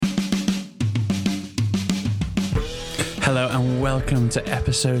welcome to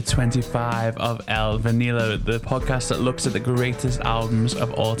episode 25 of El Vinilo, the podcast that looks at the greatest albums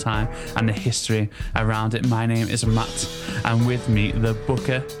of all time and the history around it. My name is Matt, and with me, the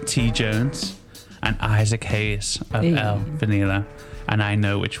Booker T. Jones and Isaac Hayes of El Vinilo, and I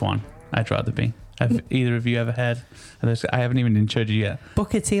know which one I'd rather be. Have either of you ever heard of this? I haven't even introduced you yet.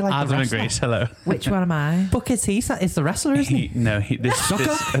 Booker T, like Adam the and wrestler. Grace, hello. Which one am I? Booker T is the wrestler, isn't he?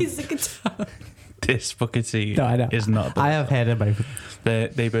 He's the guitar. This Booker T No, I know. is not. I have heard of both.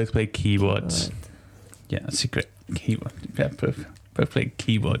 They both play keyboards. Yeah, that's a great keyboard. Yeah, both play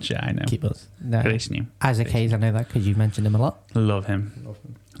keyboards. Yeah, I know. Keyboards. No. Grace knew. Isaac Hayes, I know that because you mentioned him a lot. Love him.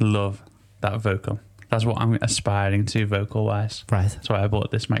 Love that vocal. That's what I'm aspiring to vocal wise. Right. That's why I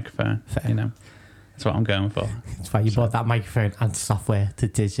bought this microphone. Fair. You know, that's what I'm going for. That's why you bought that microphone and software to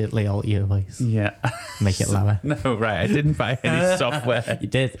digitally alter your voice. Yeah. Make it lower. No, right. I didn't buy any software You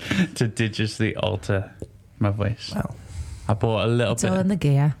did. to digitally alter my voice. Well, I bought a little It's all bit in the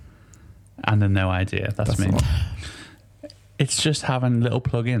gear. and a no idea. That's me. It's just having little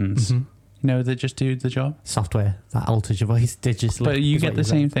plugins. Mhm. You know, that just do the job. software that alters your voice digitally. But you is get what the you're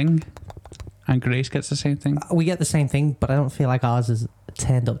saying. same thing. And Grace gets the same thing. We get the same thing, but I don't feel like ours is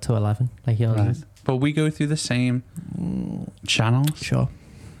turned up to 11 like yours Right. is. But we go through the same channels. Sure.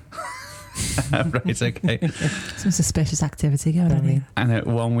 Right, okay. Some suspicious activity going on here. And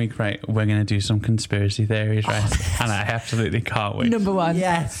 1 week, right, we're going to do some conspiracy theories, right? And I absolutely can't wait. Number one,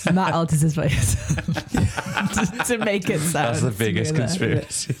 Yes. Matt alters his voice to make it sound. That's the biggest smoother.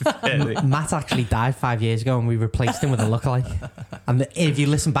 conspiracy theory. Matt actually died 5 years ago and we replaced him with a lookalike. And if you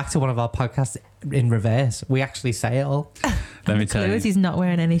listen back to one of our podcasts in reverse, we actually say it all. Let me tell Clue you. is he's not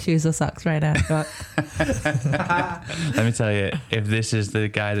wearing any shoes or socks right now. Let me tell you, if this is the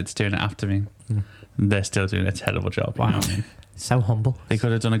guy that's doing it after me, they're still doing a terrible job. You know what I mean? So humble. They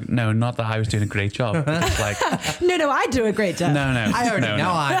could have done no, not that I was doing a great job. It's like, No, I do a great job. no. I already no, know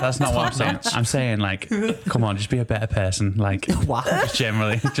no. I- That's not what I'm saying. I'm saying, like, come on, just be a better person. Like, Wow. just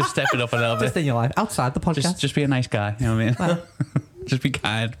generally, just step it up a little Just bit. in your life, outside the podcast. Just be a nice guy. You know what I mean? Just be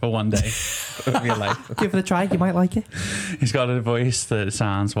kind for one day of your life. Give it a try. You might like it. He's got a voice that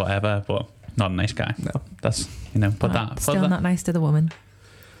sounds whatever, but not a nice guy. No. That's, you know, but Well, that. still But that not nice to the woman.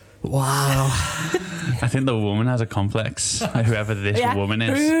 Wow. I think the woman has a complex. Whoever this Yeah. woman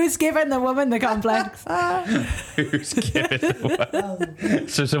is. Who's giving the woman the complex? Who's giving the woman?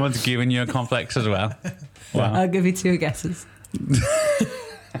 So someone's giving you a complex as well. Wow. I'll give you two guesses.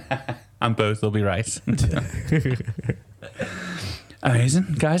 And both will be right.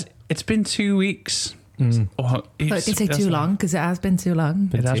 Amazing. Guys, it's been 2 weeks. Oh, It can take too long because it has been too long.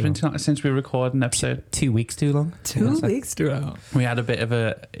 It has been too long since we recorded an episode. 2 weeks too long. 2 weeks too long. We had a bit of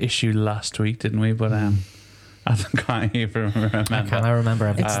a issue last week, didn't we? But I can't even remember. Can I remember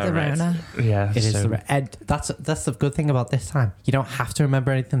everything? It's the right. Rona. Yeah, It is so- Ed, that's the good thing about this time. You don't have to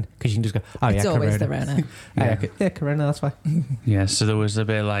remember anything because you can just go, oh It's yeah, always Corona. the Rona. Oh, Yeah. yeah, Corona, that's fine. Yeah, so there was a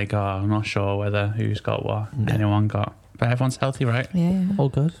bit like, I'm not sure whether who's got what anyone got. But everyone's healthy, right? Yeah. All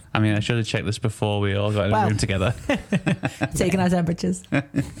good. I mean, I should have checked this before we all got in a Well. room together. Taking our temperatures.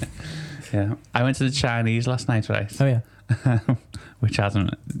 Yeah. I went to the Chinese last night, right? Oh yeah. Which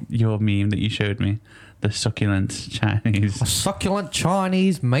hasn't, your meme that you showed me, the succulent Chinese. A succulent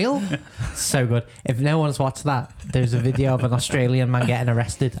Chinese meal. So good. If no one's watched that, there's a video of an Australian man getting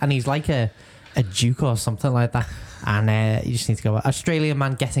arrested and he's like a duke or something like that. And you just need to go, Australian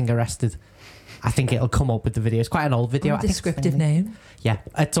man getting arrested. I think it'll come up with the video. It's quite an old video. I think it's Descriptive the name. Yeah,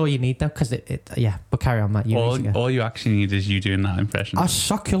 it's all you need though, because yeah. But carry on, Matt. You need to go. All you actually need is you doing that impression. A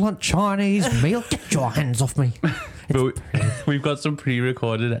succulent Chinese meal. Get your hands off me. But we've got some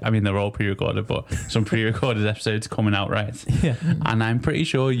pre-recorded, I mean, they're all pre-recorded, but some pre-recorded episodes coming out, right? Yeah. And I'm pretty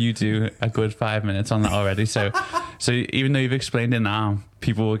sure you do a good 5 minutes on that already. So even though you've explained it now,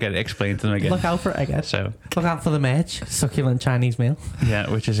 people will get it explained to them again. Look out for it, I guess. So Look out for the merch. Succulent Chinese meal. yeah,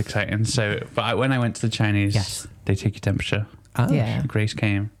 which is exciting. So, but when I went to the Chinese, Yes. they take your temperature. Oh, Yeah. Grace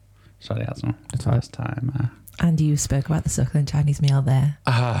came. Sorry, Hassan. That's all right. Last time. And you spoke about the succulent Chinese meal there.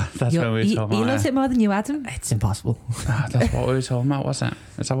 That's what we were He talking about. loves it more than you, Adam. It's impossible. That's what we were talking about, wasn't it?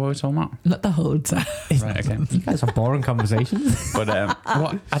 Is that what we were talking about? Not the whole time. Right, okay. You guys have boring conversations. But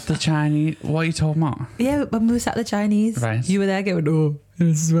what at the Chinese? What are you talking about? Yeah, when we were sat at the Chinese, Right. you were there going, oh,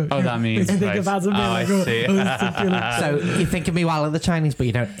 this is what. Oh, that means. I think right. of Adam being Oh, like, I see. So you think of me while at the Chinese, but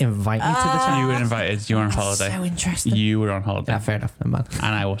you don't invite me to the Chinese. You were invited. You were on holiday. So interesting. You were on holiday, Yeah, fair enough, no man.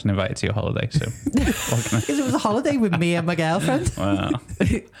 and I wasn't invited to your holiday. So, what can Because it was a holiday with me and my girlfriend. well,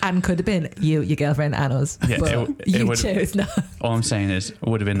 And could have been you, your girlfriend, and us. Yeah, but it you would- chose not. all I'm saying is, it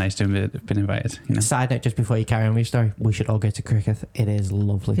would have been nice to have been invited. You know. Side note, just before you carry on with your story, we should all go to cricket. It is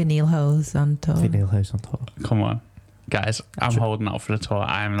lovely. Vinyl hose on tour. Vinyl house on tour. Come on, Guys, I'm holding out for the tour.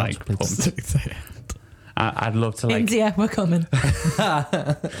 I'm like pumped. I'd love to like. India, we're coming.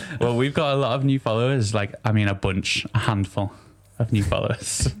 Well, we've got a lot of new followers. Like, I mean, a handful of new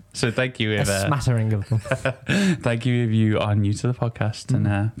followers. So thank you A if smattering of them. thank you if you are new to the podcast.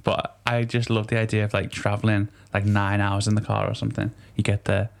 And but I just love the idea of like traveling like 9 hours in the car or something. You get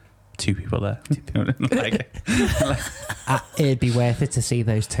there, 2 people there. It'd be worth it to see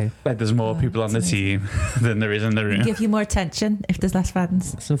those two. Like there's more people on the team than there is in the room. Give you more attention if there's less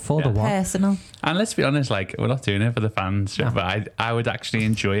fans. So for the what? Personal. And let's be honest, like we're not doing it for the fans, No. but I would actually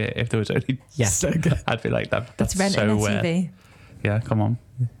enjoy it if there was only. Yeah. So good. I'd be like that. That's Let's rent so an weird. SUV. Yeah, come on.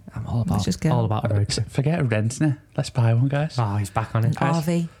 I'm all Let's about just go. all about a road trip. Forget renting it. Let's buy one, guys. Oh, he's back on it. Guys.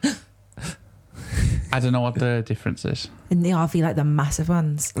 RV. I don't know what the difference is. In the RV, like the massive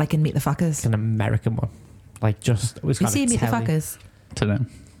ones, like in Meet the Fuckers. It's an American one. Like just it was Have you kind seen of Meet the Fuckers? To them.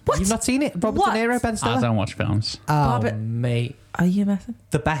 What? You've not seen it? Robert What? De Niro, Ben I Stiller. don't watch films. Oh, Robert- mate. Are you messing?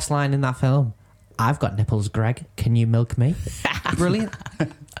 The best line in that film. I've got nipples, Greg. Can you milk me? Brilliant.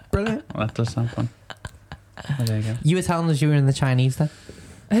 Brilliant. Well, that does sound fun. Oh, there you go. You were telling us you were in the Chinese then?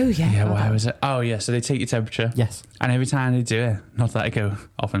 Oh, yeah. Yeah, why was it? Oh, yeah. So they take your temperature, Yes. and every time they do it, not that I go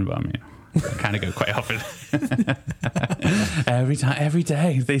often, but I mean, I kind of go quite often. every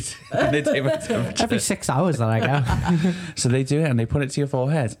day they take my temperature. Every 6 hours that I go. So they do it and they put it to your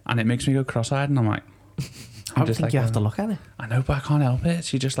forehead, and it makes me go cross-eyed, and I'm like, I don't think you have to look at it. I know, but I can't help it.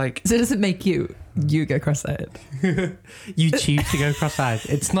 She just like, So does it make you go cross-eyed? You choose to go cross-eyed.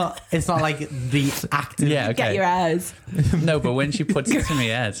 It's not like the active. yeah, okay. Get your eyes. No, but when she puts it to my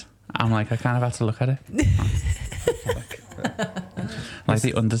head, I'm like, I kind of have to look at it. Like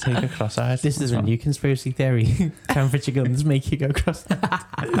the Undertaker cross-eyed. This is a new conspiracy theory. Temperature guns make you go cross-eyed.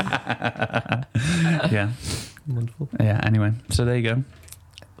 Yeah. Wonderful. Yeah, anyway. So there you go.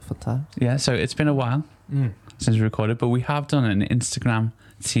 Fun times. Yeah, so it's been a while since we recorded, but we have done an Instagram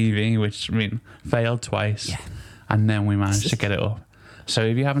TV, which, I mean, failed twice. Yeah. And then we managed to get it up. So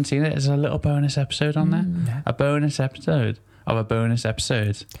if you haven't seen it, there's a little bonus episode on there. Yeah. A bonus episode of a bonus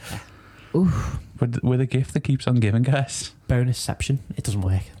episode. Oof. With a gift that keeps on giving, guys. Bonusception. It doesn't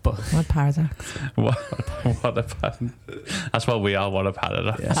work, but What paradox. What a paradox. That's what we are, what a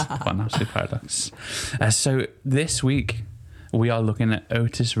paradox. What an absolute paradox. So this week, we are looking at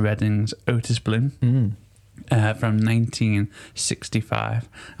Otis Redding's Otis Bloom from 1965.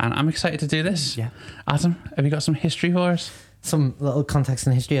 And I'm excited to do this. yeah. Adam, have you got some history for us? Some little context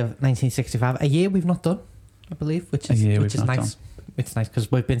in the history of 1965. A year we've not done, I believe, which is nice. It's nice because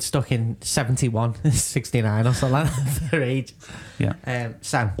we've been stuck in 71, 69 or something like that for ages. Yeah.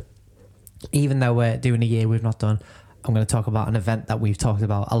 So, even though we're doing a year we've not done, I'm going to talk about an event that we've talked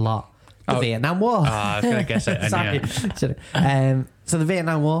about a lot. The Vietnam War. I was going to guess it. Sorry. So the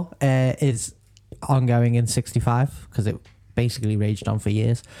Vietnam War is ongoing in 65 because it basically raged on for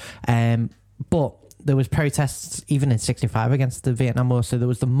years. But there was protests even in 65 against the Vietnam War. So there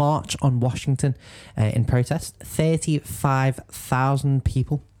was the March on Washington in protest. 35,000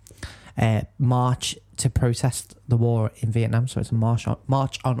 people march to protest the war in Vietnam. So it's a march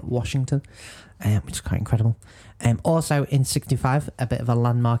on Washington, which is quite incredible. Also in 65, a bit of a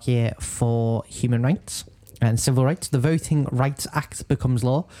landmark year for human rights and civil rights. The Voting Rights Act becomes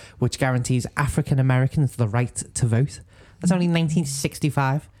law, which guarantees African Americans the right to vote. That's only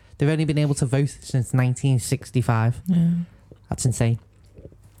 1965. They've only been able to vote since 1965. Yeah. That's insane.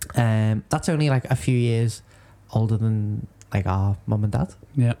 That's only like a few years older than like our mum and dad.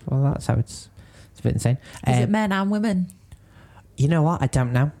 Yeah. Well, that's how it's a bit insane. Is it men and women? You know what? I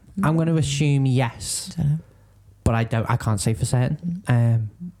don't know. I'm going to assume yes, Don't know. but I can't say for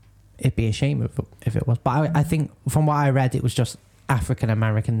certain. It'd be a shame if it was. But I think from what I read, it was just African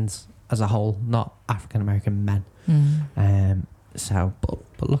Americans as a whole, not African American men. So,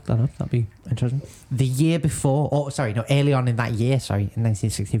 but look that up. That'd be interesting. The year before, early on in that year, in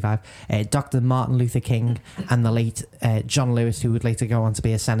 1965, Dr. Martin Luther King and the late John Lewis, who would later go on to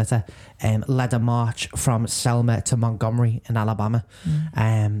be a senator, led a march from Selma to Montgomery in Alabama,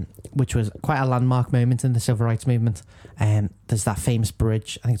 which was quite a landmark moment in the civil rights movement. There's that famous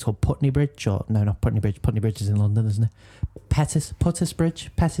bridge, I think it's called Putney Bridge, or no, not Putney Bridge. Putney Bridge is in London, isn't it? Pettus Bridge,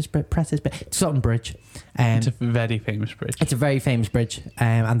 something bridge. It's a very famous bridge. It's a very famous bridge,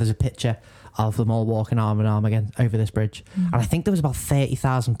 and there's a picture of them all walking arm in arm again over this bridge. And I think there was about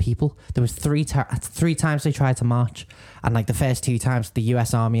 30,000 people. There was three times they tried to march, and like the first 2 times, the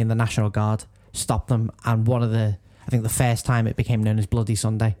U.S. Army and the National Guard stopped them. And I think the first time it became known as Bloody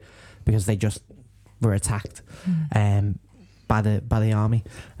Sunday because they just were attacked. By the army,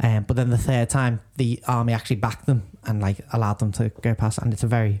 but then the third time the army actually backed them and like allowed them to go past, and it's a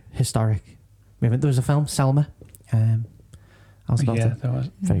very historic movement. There was a film Selma Yeah, there was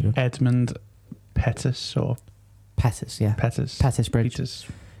Very good. Edmund Pettus or Pettus, yeah. Pettus. Pettus Bridge. Pettus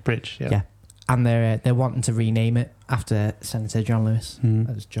Bridge, yeah. Yeah. And they're wanting to rename it after Senator John Lewis.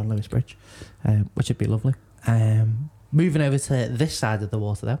 As John Lewis Bridge, which would be lovely. Moving over to this side of the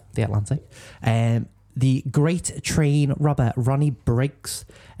water, though, the Atlantic. The great train robber Ronnie Briggs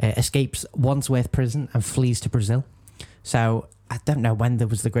escapes Wandsworth prison and flees to Brazil. So I don't know when there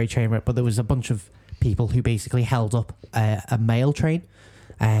was the great train robber, but there was a bunch of people who basically held up a mail train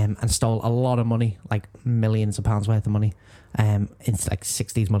and stole a lot of money, like millions of pounds worth of money. It's like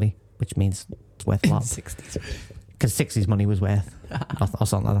 60s money, which means it's worth a lot. 60s. Because 60s money was worth or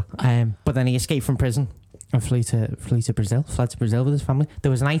something like that. But then he escaped from prison and fled to Brazil with his family.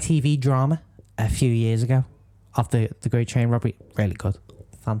 There was an ITV drama a few years ago of the Great Train Robbery. Really good.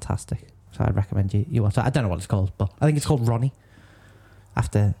 Fantastic. So I'd recommend you watch it. I don't know what it's called, but I think it's called Ronnie,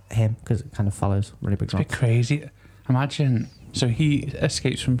 after him, because it kind of follows Ronnie Briggs. It's a bit crazy. Imagine, so he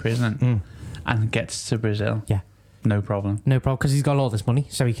escapes from prison and gets to Brazil. Yeah. No problem. No problem, because he's got all this money,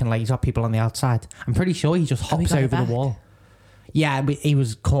 so he can, like, he's got people on the outside. I'm pretty sure he just hops over the wall. Yeah, but he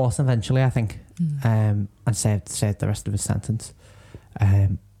was caught eventually, I think, and served the rest of his sentence.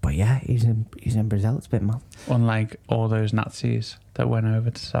 But yeah, he's in Brazil. It's a bit mad. Unlike all those Nazis that went over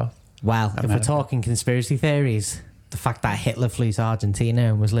to South. Well, America. if we're talking conspiracy theories, the fact that Hitler flew to Argentina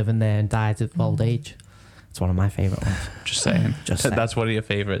and was living there and died of old age, it's one of my favourite ones. Just saying. That's one of your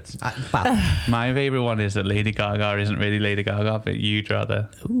favourites. My favourite one is that Lady Gaga isn't really Lady Gaga, but you'd rather.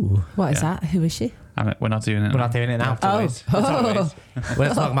 Ooh. What is that? Who is she? We're not doing it. We're not doing it now. Oh. We're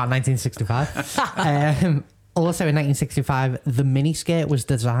not talking about 1965. Also in 1965, the miniskirt was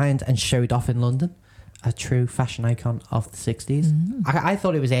designed and showed off in London. A true fashion icon of the 60s. I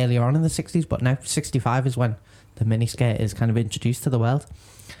thought it was earlier on in the 60s, but no, 65 is when the miniskirt is kind of introduced to the world.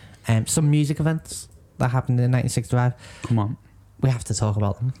 Some music events that happened in 1965. Come on. We have to talk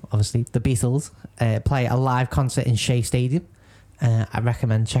about them, obviously. The Beatles play a live concert in Shea Stadium. I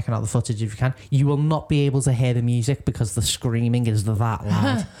recommend checking out the footage if you can. You will not be able to hear the music because the screaming is that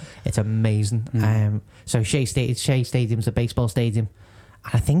loud. It's amazing. So Shea Stadium's a baseball stadium.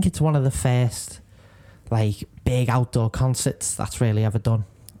 And I think it's one of the first, like, big outdoor concerts that's really ever done.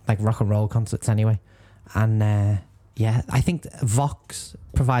 Like rock and roll concerts anyway. And yeah, I think Vox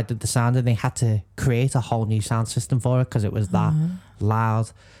provided the sound and they had to create a whole new sound system for it because it was that loud.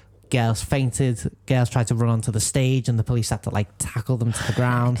 Girls fainted. Girls tried to run onto the stage and the police had to, like, tackle them to the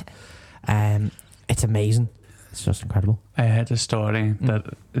ground. It's amazing. It's just incredible. I heard a story that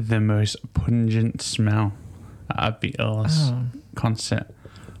the most pungent smell at a Beatles concert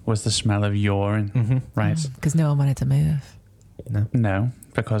was the smell of urine, right? Because no one wanted to move. No,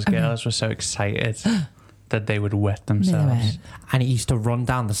 because girls were so excited that they would wet themselves. And it used to run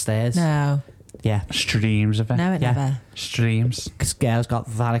down the stairs. No. Yeah. Streams of it. No, it never. Streams. Because girls got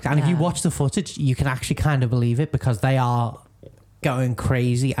that excited. And if you watch the footage, you can actually kind of believe it because they are going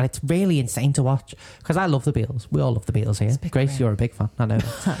crazy and it's really insane to watch. Because I love the Beatles. We all love the Beatles here. Grace, you're a big fan. I know.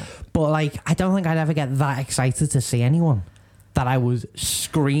 But, like, I don't think I'd ever get that excited to see anyone that I was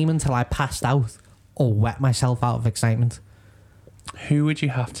screaming till I passed out or wet myself out of excitement. Who would you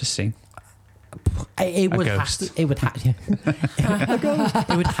have to see? It would have to be the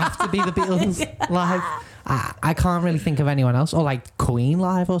Beatles live. I can't really think of anyone else, or like Queen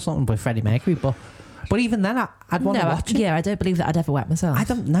live or something with Freddie Mercury. But even then, I'd want to watch it. Yeah, I don't believe that I'd ever wet myself. I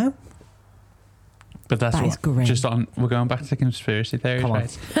don't know. But that is great. We're going back to the conspiracy theories,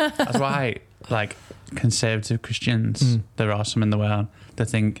 right? That's why, like, conservative Christians, there are some in the world that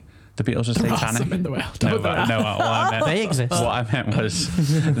think the Beatles are satanic. There are some in the world. No, what I meant, They exist. What I meant was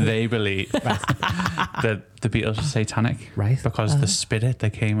they believe that the Beatles are satanic, right? Because the spirit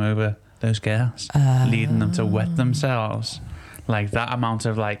that came over those girls, leading them to wet themselves, like that amount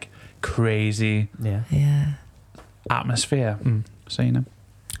of, like, crazy atmosphere. So, you know,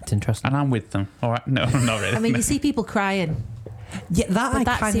 it's interesting. And I'm with them. All right, no, not really. I mean, you see people crying. Yeah,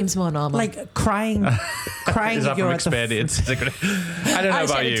 that seems more normal. Like crying. Is that from experience? I don't know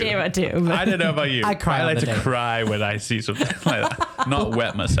about you. I do. I don't know about you. I like to cry when I see something like that. Not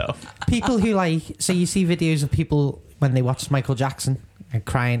wet myself. People who, like, so you see videos of people when they watch Michael Jackson and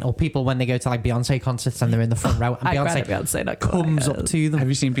crying, or people when they go to, like, Beyonce concerts and they're in the front row and Beyonce comes up to them. Have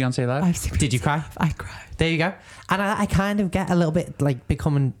you seen Beyonce live? I've seen Beyonce. Did you cry? I cried. There you go. And I kind of get a little bit, like,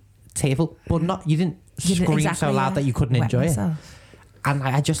 becoming tearful, but not. You didn't scream so loud that you couldn't enjoy it. And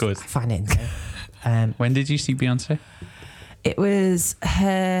I find it insane. When did you see Beyonce? It was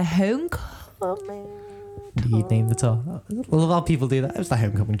her homecoming. You name the tour. A lot of people do that. It was the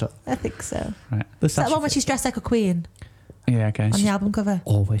homecoming tour. I think so. Right. Is that one where she's dressed like a queen? Yeah, okay. on the album cover.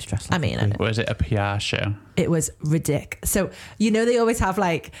 Always dressed like I mean, a queen. Was it a PR show? It was ridiculous. So, they always have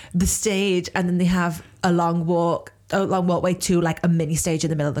like the stage and then they have a long walkway to like a mini stage in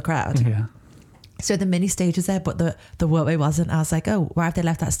the middle of the crowd. Yeah. So the mini stage was there, but the walkway wasn't. I was like, oh, why have they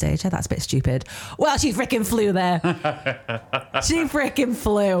left that stage? That's a bit stupid. Well, she freaking flew there. She freaking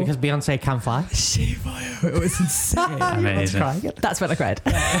flew. Because Beyonce can fly. She flew. It was insane. Amazing. That's when I cried.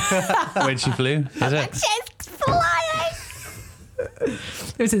 When she flew, is it? She's flying.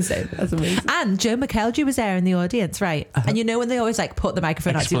 It was insane. That's amazing. And Joe McKelvey was there in the audience, right? And when they always like put the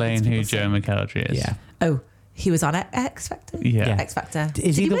microphone out to Explain who people Joe McKelvey is. Yeah. Oh, he was on X Factor? Yeah. X Factor.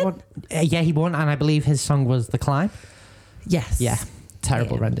 Is he the win? one? Yeah, he won, and I believe his song was "The Climb." Yes. Yeah,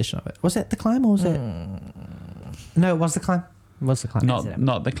 terrible Yeah. rendition of it. Was it "The Climb" or was it? No, it was "The Climb." It was "The Climb."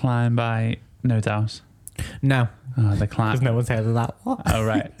 Not The Climb by No Doubt. No, Oh, The Climb. because no one's heard of that. What? Oh,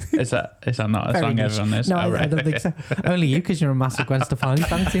 right. Is that not a Very song niche. everyone knows? No, Oh, right. I don't think so. Only you, because you're a massive Gwen Stefani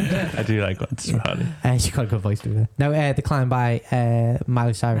fan. Too. I do like Gwen Stefani. She got a good voice to her. No, "The Climb" by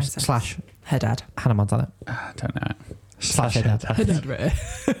Miley Cyrus / Her dad. Hannah Montana. I don't know. Slash her dad. Her dad wrote it.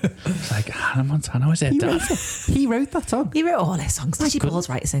 It's like Hannah Montana was it? Dad? He wrote that song. He wrote all his songs. Did she goodness. balls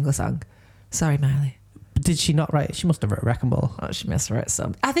write a single song? Sorry, Miley. Did she not write? She must have wrote Wrecking Ball. Oh, she must have wrote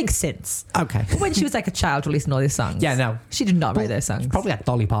some. I think since. Okay. But when she was like a child releasing all these songs. Yeah, no. She did not write those songs. Probably had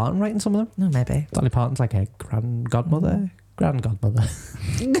Dolly Parton writing some of them. No, maybe. Dolly Parton's like a grand godmother.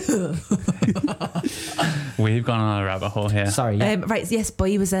 We've gone on a rabbit hole here. Sorry. Yeah. Right, yes,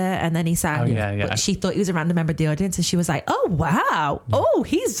 Boy was there and then he sang. Oh, yeah. But she thought he was a random member of the audience and she was like, oh, wow. Oh,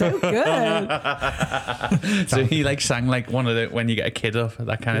 he's so good. So he like sang like one of the when you get a kid up,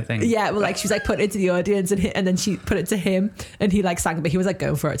 that kind of thing. Yeah, well, like she was like put it into the audience and then she put it to him and he like sang, but he was like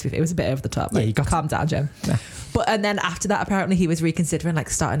going for it. To be fair. It was a bit over the top. Like, Yeah, you got calm down, Jim. Yeah. But and then after that, apparently he was reconsidering like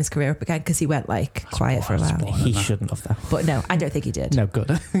starting his career up again because he went like quiet for a while. He shouldn't have though. But no, I don't think he did. No good.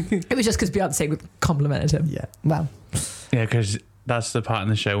 It was just because Beyonce complimented him. Yeah. Well. Yeah, because that's the part in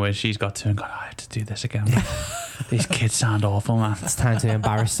the show where she's got to and gone, I have to do this again. These kids sound awful, man. It's time to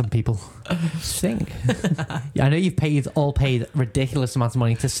embarrass some people. Sing. Yeah, I know you've all paid ridiculous amounts of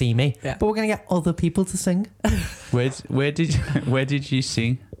money to see me, Yeah. but we're gonna get other people to sing. Where did you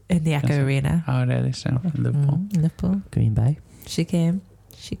see? In the Echo Yes. Arena. Oh, really? So Liverpool. Liverpool. Green Bay. She came.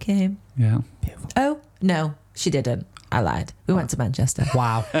 Yeah. Oh, no, she didn't. I lied. We went to Manchester.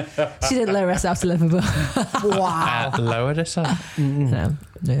 Wow. She didn't lower herself to Liverpool. Wow. Lowered herself. No.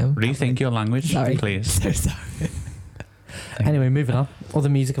 Rethink your language, Sorry. please. So sorry. Anyway, moving on. Other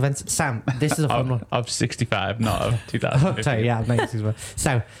music events. Sam, this is a fun one. Of 65, not of 2000. Sorry, yeah, no, this is one.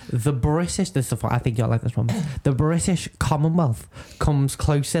 So the British, this is the fun, I think you'll like this one. The British Commonwealth comes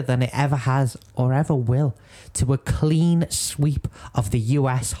closer than it ever has or ever will to a clean sweep of the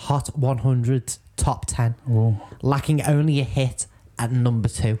US Hot 100 top 10, lacking only a hit at number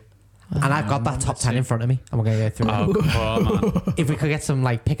 2. And I've got that top 10 in front of me, and we're going to go through Oh, it. come on. If we could get some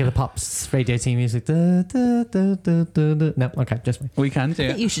like Pick of the Pops radio team music. Da, da, da, da, da, da. No, okay, just me. We can do I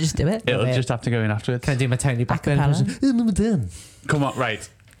think it. you should just do it. It'll just have to go in afterwards. Can I do my Tony Blackburn Acapella? impression? Number 10. Come on, right.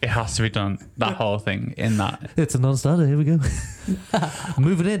 It has to be done. That whole thing in that. It's a non-starter. Here we go.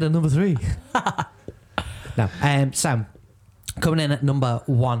 Moving in at number 3. No, Sam. Coming in at number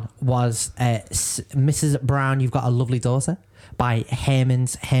 1 was Mrs. Brown, You've Got a Lovely Daughter by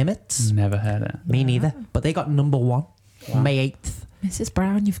Herman's Hermits. Never heard it. Me neither. But they got number 1, May 8th. Mrs.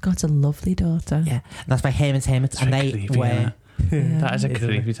 Brown, you've got a lovely daughter. Yeah, and that's by Herman's Hermits, It's and very they creepy, were That is a Isn't it?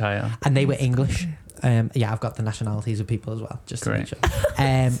 creepy title. and they were English. Yeah, I've got the nationalities of people as well, just to make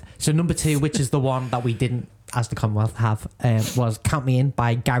Great. sure. So number 2, which is the one that we didn't, as the Commonwealth, have, was Count Me In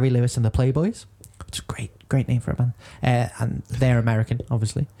by Gary Lewis and the Playboys. It's a great name for a band. And they're American,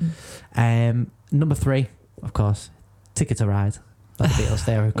 obviously. Number 3, of course, Ticket to Ride by the Beatles.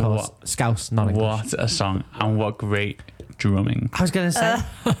 They're, of course, Scouse, not English. What a song, and what great drumming. I was going to say,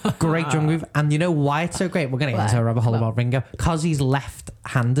 great drum groove. And you know why it's so great? We're going to get into a rabbit hole about Ringo. Because he's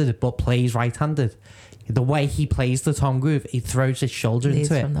left-handed but plays right-handed. The way he plays the tom groove, he throws his shoulder Leads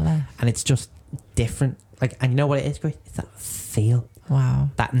into it. from the left. And it's just different. Like, and you know what it is, great? It's that feel Wow.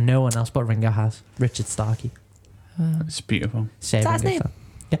 that no one else but Ringo has. Richard Starkey. It's beautiful. Say That's Ringo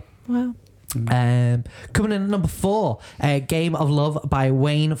his Starr. Wow. Coming in at number 4, Game of Love by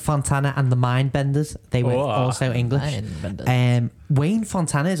Wayne Fontana and the Mindbenders. They were Oh. also English. Wayne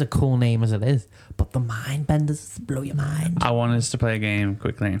Fontana is a cool name as it is, but the Mindbenders blow your mind. I want us to play a game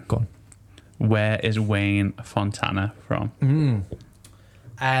quickly. Go on. Where is Wayne Fontana from?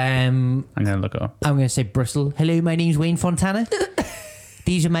 I'm I'm going to look it up. going to say Bristol. Hello, my name's Wayne Fontana.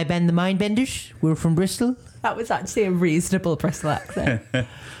 These are my band, the Mindbenders. We're from Bristol. That was actually a reasonable Bristol accent.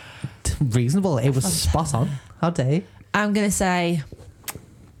 Reasonable. It was spot on. How dare you? I'm going to say...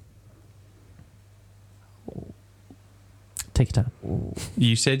 Take your time.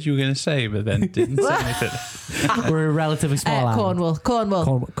 You said you were going to say, but then didn't say anything. We're a relatively small island.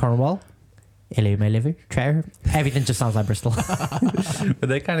 Cornwall. Hello, my liver. Trevor. Everything just sounds like Bristol. But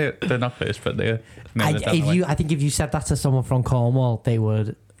they're not close, but they're... I think if you said that to someone from Cornwall, they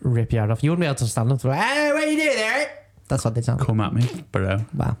would rip you out off. You wouldn't be able to stand up to hey, what are you doing there? That's what they sound like. Come at me, bro.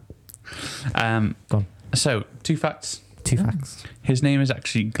 Wow. Go on. So, 2 facts. 2 facts. His name is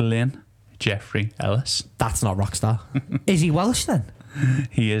actually Glyn Jeffrey Ellis. That's not Rockstar. Is he Welsh then?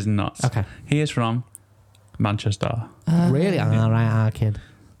 He is not. Okay. He is from Manchester. Really? All right, kid.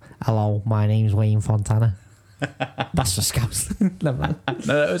 Hello, my name's Wayne Fontana. That's just Scouse. Never mind.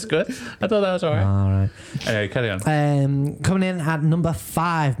 No, that was good. I thought that was all right. All right. Anyway, carry on. Coming in at number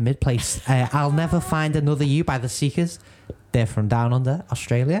 5, mid-place, I'll Never Find Another You by The Seekers. They're from down under,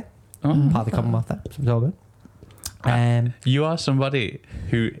 Australia. Part of the Commonwealth there. So it's all good. You are somebody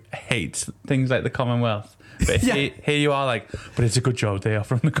who hates things like the Commonwealth. But here you are like, but it's a good job they are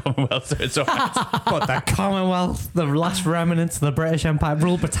from the Commonwealth, so it's all right. But the Commonwealth, the last remnants of the British Empire,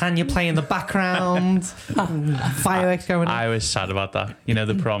 Rule Britannia playing in the background, fireworks going on. I was sad about that. You know,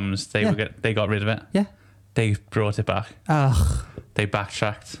 the proms, they got rid of it. Yeah. They brought it back. Ugh. They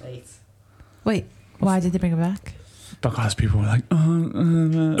backtracked. Wait, why did they bring it back? Because people were like,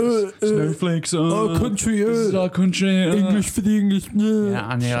 snowflakes, our country, this is our country. English for the English.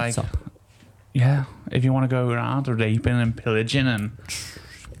 Yeah, and you're like, yeah, if you want to go around raping and pillaging and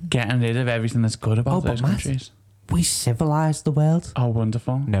getting rid of everything that's good about those countries. We civilized the world. Oh,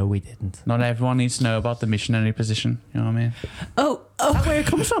 wonderful. No, we didn't. Not everyone needs to know about the missionary position. You know what I mean? Oh, Is that where it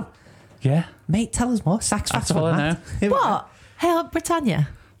comes from? Yeah. Mate, tell us more. Sax facts That's all I know. what? Hail Britannia.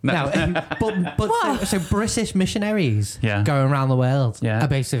 No, but so British missionaries going around the world are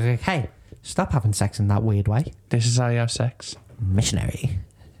basically like, hey, stop having sex in that weird way. This is how you have sex. Missionary.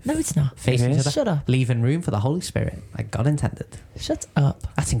 No, it's not. Facing each other. Shut up. Leaving room for the Holy Spirit, like God intended. Shut up.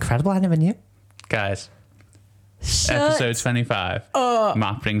 That's incredible. I never knew. Guys, episode 25.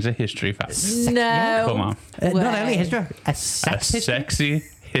 Matt brings a history fact. No. Come on. Not only history, a sex history. Sexy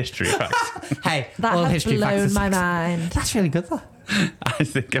history fact. Hey, that all has history facts blown are my sexy. mind. That's really good though. I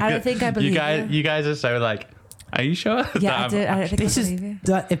don't think I believe you guys are so like, are you sure? Yeah, I don't think this I is believe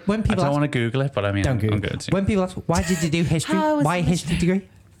you. When people I don't want to Google it, but I mean, don't Google. I'm going to. When people ask, why did you do history? Why a history degree?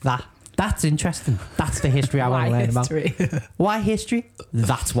 That's interesting. That's the history I want to learn about. Why history?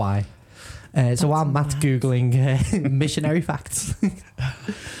 That's why. So while Matt's Googling missionary facts,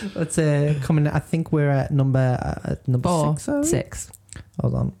 let's coming. I think we're at number 6. 6.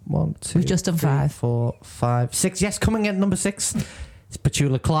 Hold on. 1, 2. We've just done 3, 5. 4, 5, 6. Yes, coming in at number 6. It's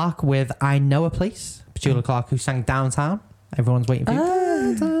Petula Clark with "I Know a Place." Petula Clark, who sang "Downtown." Everyone's waiting for you.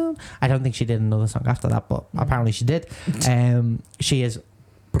 Downtown. I don't think she did another song after that, but apparently she did. She is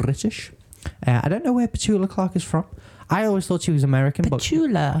British. I don't know where Petula Clark is from. I always thought she was American.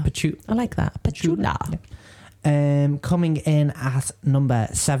 Petula. But I like that. Petula. Yeah. Coming in at number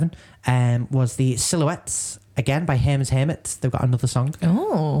 7 was the Silhouettes, again by Herman's Hermits. They've got another song.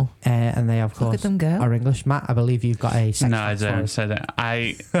 Oh. And they, of Look course, at them go. are English. Matt, I believe you've got a sex No, I fact for don't. us. So that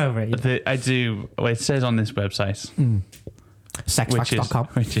I do. Well, it says on this website, sexfacts.com.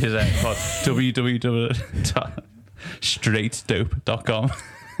 which is www.straightdope.com.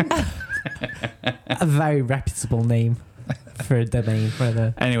 A very reputable name for a domain.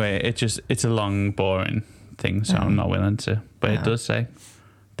 Anyway, it's a long, boring thing, so I'm not willing to. But it does say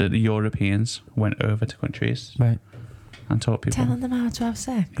that the Europeans went over to countries and taught people. Telling them how to have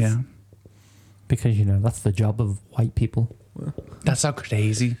sex. Yeah. Because, that's the job of white people. That's how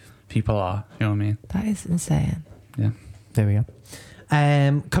crazy people are. You know what I mean? That is insane. Yeah. There we go.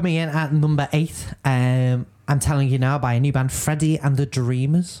 Coming in at number 8, I'm Telling You Now by a new band, Freddie and the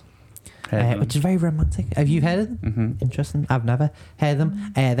Dreamers. Which is very romantic. Have you heard of them? Mm-hmm. Interesting. I've never heard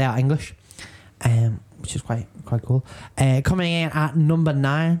them. They are English, which is quite cool. Coming in at number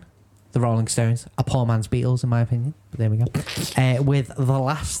 9, the Rolling Stones, a poor man's Beatles, in my opinion. But there we go. With The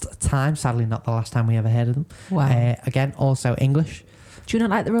Last Time, sadly not the last time we ever heard of them. Wow. Again, also English. Do you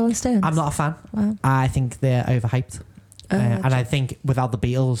not like the Rolling Stones? I'm not a fan. Wow. I think they're overhyped. And I think without the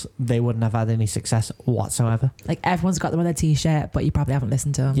Beatles, they wouldn't have had any success whatsoever. Like, everyone's got them on their t-shirt, but you probably haven't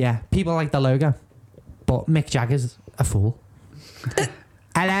listened to them. Yeah, people like the logo, but Mick Jagger's a fool.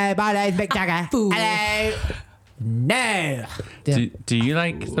 Hello, my name's Mick Jagger. Fool. Hello. No. Yeah. Do you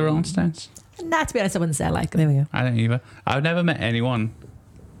like the Rolling Stones? Nah, to be honest, I wouldn't say I like them. There we go. I don't either. I've never met anyone,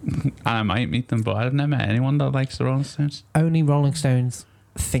 and I might meet them, but I've never met anyone that likes the Rolling Stones. Only Rolling Stones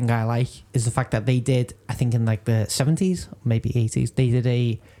thing I like is the fact that they did, I think in like the 70s, maybe 80s, they did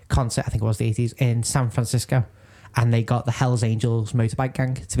a concert, I think it was the 80s, in San Francisco. and they got the Hells Angels motorbike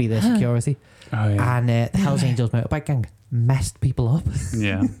gang to be their security. Oh, yeah. And the Hells Angels motorbike gang messed people up.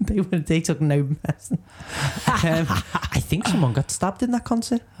 Yeah. They took no mess. I think someone got stabbed in that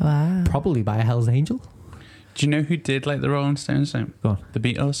concert. Wow. Probably by a Hells Angel. Do you know who did like the Rolling Stones thing? Go on. The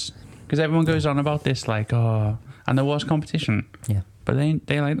Beatles. Because everyone goes on about this, like, oh, and there was competition. Yeah. But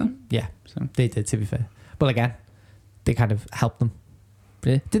they like them. Yeah, So they did, to be fair. But again, they kind of helped them.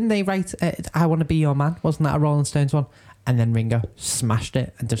 Yeah. Didn't they write I Want to Be Your Man? Wasn't that a Rolling Stones one? And then Ringo smashed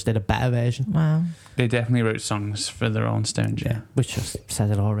it and just did a better version. Wow. they definitely wrote songs for the Rolling Stones. Yeah. Which just says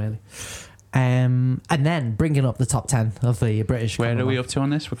it all, really. And then bringing up the top 10 of the British. Where are we Commonwealth. up to on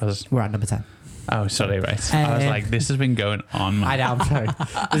this? Because We're at number 10. oh, sorry, right. I was like, this has been going on. Man. I know, I'm sorry.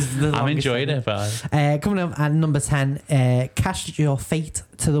 This is the I'm longest enjoying one. it, but Coming up at number 10, Cast Your Fate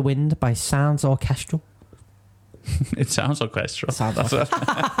to the Wind by Sounds Orchestral. it sounds orchestral. Sounds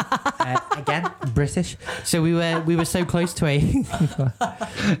again, British. So we were so close to a...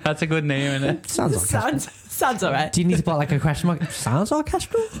 That's a good name, isn't it? Sounds orchestral. Sounds all right. Do you need to put like a question mark? Sounds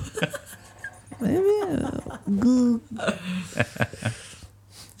orchestral?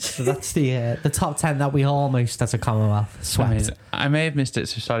 So that's the top 10 that we almost, as a Commonwealth, swept. I may have missed it,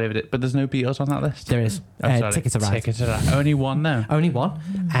 so sorry, but there's no Beatles on that list. There is. Oh, sorry. Ticket to Ride. Ticket to Ride. Only one though. Only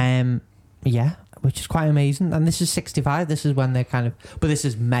one. Yeah, which is quite amazing. And this is 65. This is when they're kind of... But this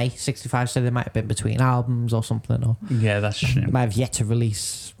is May 65, so they might have been between albums or something. Or Yeah, that's true. might have yet to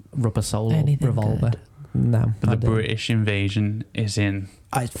release Rubber Soul or Anything Revolver. good. No. But the I don't. British invasion is in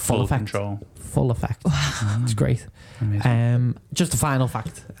It's full full effect. control. Full effect. It's great. Amazing. Just a final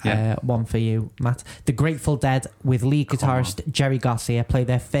fact, Yeah. one for you, Matt. The Grateful Dead with lead Come guitarist Jerry Garcia played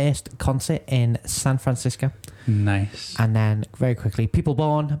their first concert in San Francisco. Nice. And then, very quickly, people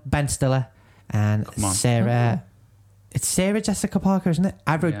born, Ben Stiller and Come on. Sarah... It's Sarah Jessica Parker, isn't it?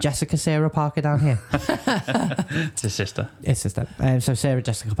 I wrote Yeah. Jessica Sarah Parker down here. It's a sister. It's just that. So Sarah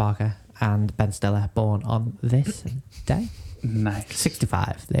Jessica Parker and Ben Stiller born on this day. Nice.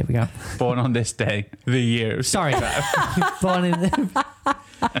 65. There we go. Born on this day, the year. Of Sorry. born in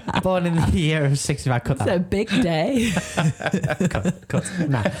the year of 65. Cut It's that. a big day. Cut.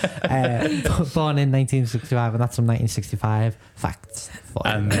 Nah. Born in 1965, and that's some 1965 facts for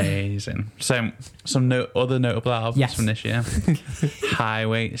you. Amazing. So, some other notable albums Yes. from this year.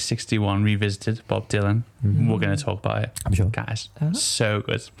 Highway 61 Revisited, Bob Dylan. We're going to talk about it, I'm sure. guys. Oh. So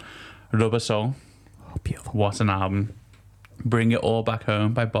good. Rubber Soul. Oh, beautiful. What an album. Bring It All Back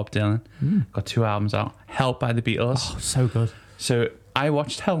Home by Bob Dylan. Got 2 albums out. Help by the Beatles. Oh, so good. So I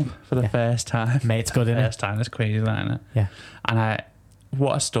watched Help for the Yeah. first time. Mate, it's good, isn't it? First time. It's crazy, that, isn't it? Yeah. And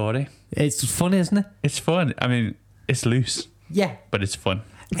what a story. It's fun, isn't it? It's fun. I mean, it's loose, Yeah. but it's fun.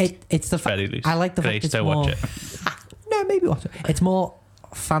 It's the Very loose. I like the But I fact it's still more... watch it. No, maybe watch it. It's more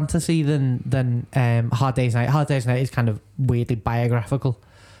fantasy than Hard Day's Night. Hard Day's Night is kind of weirdly biographical.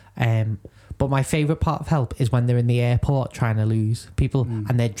 But my favourite part of Help is when they're in the airport trying to lose people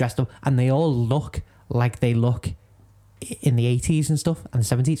and they're dressed up and they all look like they look in the 80s and stuff and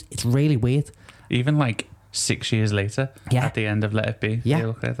the 70s. It's really weird. Even like 6 years later, Yeah. at the end of Let It Be, Yeah. they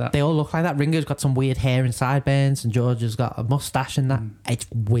look like that. They all look like that. Ringo's got some weird hair and sideburns and George has got a mustache and that. It's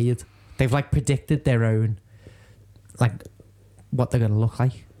weird. They've like predicted their own, like, what they're going to look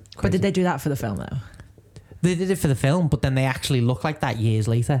like. But did they do that for the film though? They did it for the film, but then they actually look like that years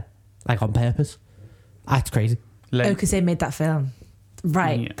later, like on purpose. That's crazy. Let, Oh, because they made that film.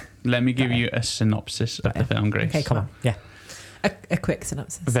 Right. yeah. Let me give you a synopsis of the film, Grace. Okay, Come on, yeah. A quick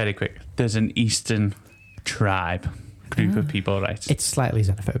synopsis. Very quick. There's an Eastern tribe, group of people, right? It's slightly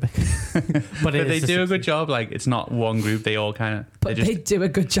xenophobic, but But they do a good job. Like, it's not one group. They all kind of... But they do a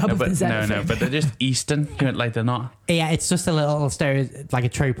good job No, of but, the no, xenophobe. but they're just Eastern. Like, they're not... Yeah, it's just a little like a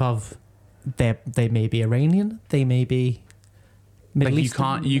trope of they may be Iranian, they may be Middle Like,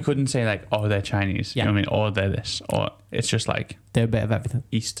 Eastern. you couldn't say, like, oh, they're Chinese. Yeah. You know what I mean? Or they're this. Or it's just, like, They're a bit of everything.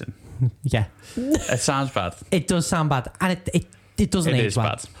 Eastern. Yeah, It sounds bad. it does sound bad, and it doesn't It age is well.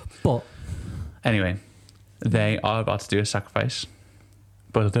 bad. But Anyway, they are about to do a sacrifice,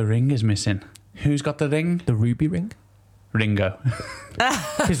 but the ring is missing. Who's got the ring? the ruby ring, Ringo.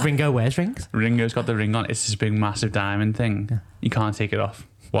 because Ringo wears rings. Ringo's got the ring on. It's this big, massive diamond thing. Yeah. You can't take it off.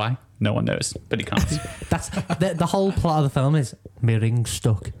 Why? No one knows, but he can't. That's the whole plot of the film is my ring's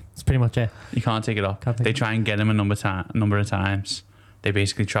stuck. It's pretty much it. You can't take it off. Can't take They it. try and get him a number of times. They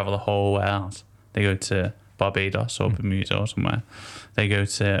basically travel the whole world. They go to Barbados or Bermuda or somewhere. They go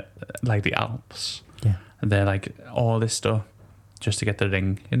to like the Alps. Yeah. And they're like all this stuff just to get the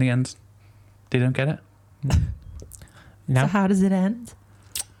ring. In the end, they don't get it. No, So how does it end?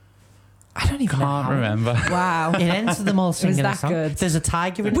 I don't even know. Can't how. remember. Wow. It ends with them all singing a that song. good? There's a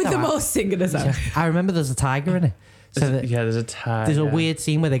tiger in it. With the though. most singing as well. I remember there's a tiger in it. So that Yeah, there's a tag. there's a weird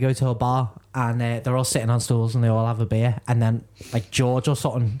scene where they go to a bar and they're all sitting on stools and they all have a beer, and then like George or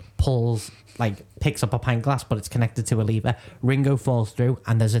something picks up a pint glass, but it's connected to a lever. Ringo falls through,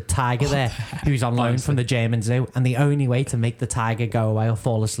 and there's a tiger there who's on loan from the German zoo, and the only way to make the tiger go away or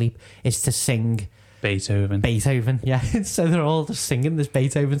fall asleep is to sing Beethoven. Yeah. So they're all just singing this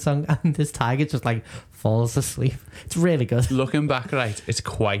Beethoven song, and this tiger just like falls asleep. It's really good. Looking back, right, it's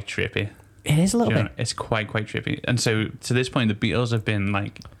quite trippy. It is a little bit. It's quite trippy. And so to this point, the Beatles have been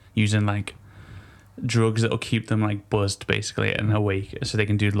like using like drugs that'll keep them like buzzed basically and awake, so they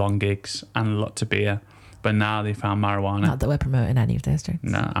can do long gigs and lots of beer. But now they found marijuana. Not that we're promoting any of those drinks.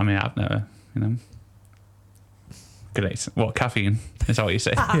 No, I mean I've never, Great. What, caffeine? Is that what you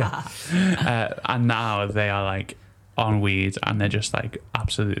say? Yeah. And now they are like on weed and they're just like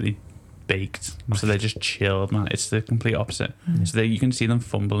absolutely baked. So they're just chilled, man. It's the complete opposite. So you can see them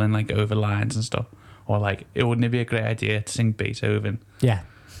fumbling like over lines and stuff. Or like, wouldn't it be a great idea to sing Beethoven Yeah.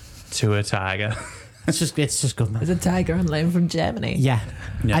 to a tiger? It's just good, man. There's a tiger on loan from Germany. Yeah.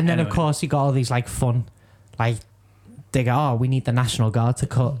 Yeah, And then anyway. of course you got all these like fun, like they go, oh, we need the National Guard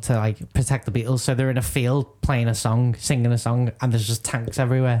to like protect the Beatles. So they're in a field playing a song, singing a song, and there's just tanks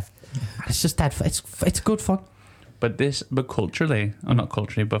everywhere. And it's just dead. It's good fun. But culturally, or not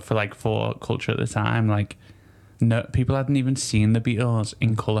culturally, but for culture at the time, like no people hadn't even seen the Beatles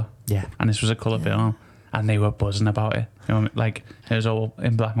in colour. Yeah. And this was a colour film, and they were buzzing about it. Like it was all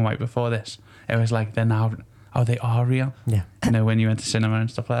in black and white before this. It was like they are real. Yeah. When you went to cinema and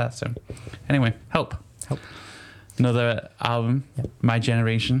stuff like that. So anyway, Help. Another album, My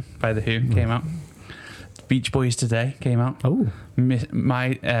Generation by The Who came out. Beach Boys Today came out. Oh.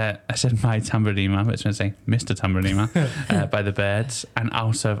 I said My Tambourine Man, but it's going to say Mr. Tambourine Man by The Byrds, and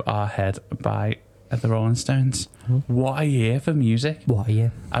Out of Our Head by the Rolling Stones. What a year for music. What a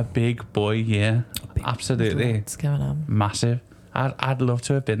year. A big boy year. Absolutely. What's going on? Massive. I'd love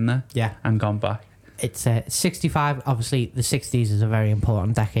to have been there. Yeah. And gone back. It's 65. Obviously, the 60s is a very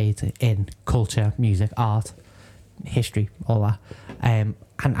important decade in culture, music, art, history, all that. And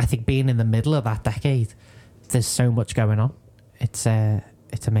I think being in the middle of that decade, there's so much going on. It's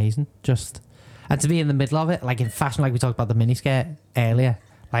amazing. And to be in the middle of it, like in fashion, like we talked about the miniskirt earlier.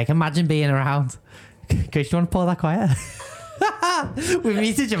 Like imagine being around. Chris, do you want to pull that quiet? We've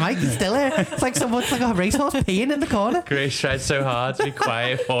muted your mic, it's still here. It's like someone's like a racehorse peeing in the corner. Grace tried so hard to be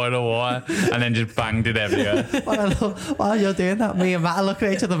quiet, pour the water, and then just banged it everywhere. While you're doing that, me and Matt are looking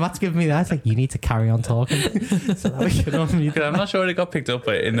at each other. Matt's giving me that. It's like, you need to carry on talking. So that we can unmute. I'm not sure it got picked up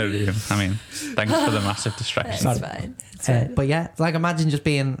in the room. I mean, thanks for the massive distraction. It's fine. It's fine. But yeah, like imagine just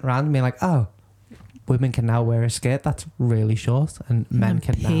being around and being like, oh, women can now wear a skirt that's really short, and men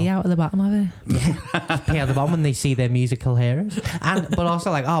can pee now out of the bottom of it. pee at the bottom when they see their musical heroes. But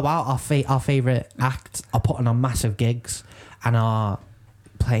also like, oh wow, our favourite acts are putting on massive gigs and are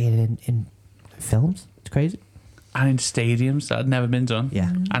playing in films. It's crazy. And in stadiums that had never been done.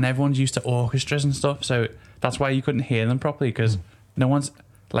 Yeah. And everyone's used to orchestras and stuff, so that's why you couldn't hear them properly, because no one's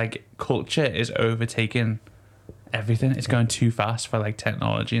like, culture is overtaking everything. It's going too fast for like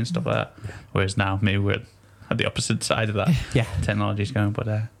technology and stuff like that. Whereas now maybe we're at the opposite side of that. Yeah. Technology's going, but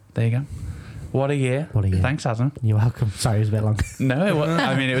there you go. What a year. Thanks, Adam. You're welcome. Sorry, it was a bit long. No, it wasn't.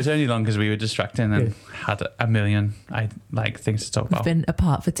 I mean, it was only long because we were distracting and had a million things to talk We've about. been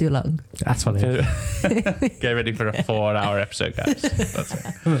apart for too long. That's what it is. Get ready for a 4-hour episode, guys. That's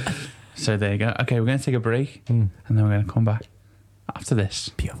it. So there you go. Okay, we're going to take a break and then we're going to come back after this.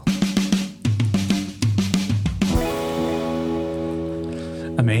 Beautiful.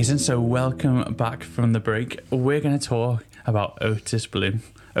 Amazing. So welcome back from the break. We're going to talk about Otis Bloom.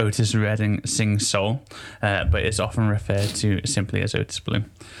 Otis Redding sings soul, but it's often referred to simply as Otis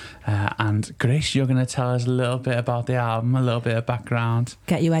Bloom. And Grace, you're going to tell us a little bit about the album, a little bit of background.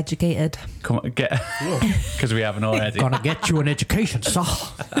 Get you educated. Come on, because we haven't already. Gonna get you an education, so.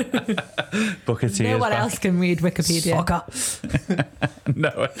 Booker T No is one back. else can read Wikipedia.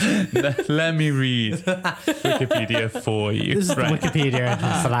 No, let me read Wikipedia for you. This is the Wikipedia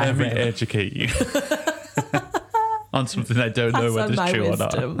entrance that I Let have me written. educate you on something I don't know whether it's true or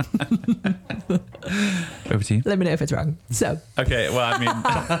not. Over to you. Let me know if it's wrong. So, Okay, well, I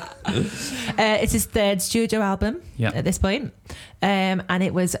mean, it's his third studio album at this point. And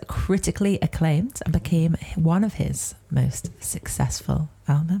it was critically acclaimed and became one of his most successful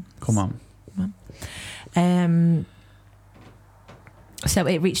albums. come on. So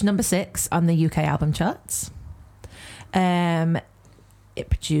it reached number 6 on the UK album charts. It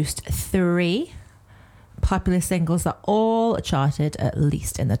produced 3 popular singles that all charted at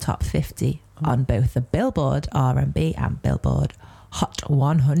least in the top 50 on both the Billboard R&B and Billboard Hot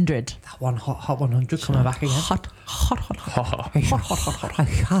 100. That one, Hot 100 coming back again. Hot. Oh,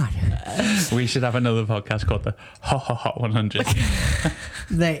 God. We should have another podcast called the Hot 100.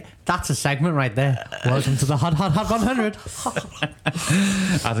 That's a segment right there. Welcome to the Hot 100.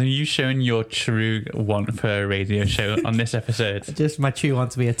 Adam, you showing your true want for a radio show on this episode. Just my true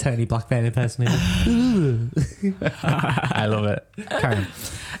want to be a Tony Blackburn impersonator. I love it. Carry on.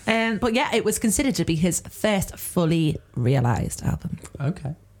 But yeah, it was considered to be his first fully realised album.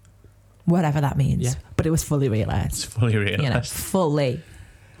 Okay. Whatever that means. Yeah. But it was fully It's realised. fully realised. You know, fully.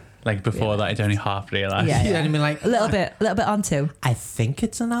 Like before that, it's only half realised. Yeah, You know what I mean? Like, A little bit on too. I think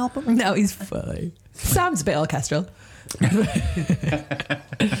it's an album. No, he's fully. Sounds a bit orchestral.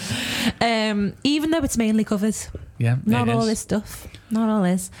 Even though it's mainly covers. Yeah, Not it all is. this stuff. Not all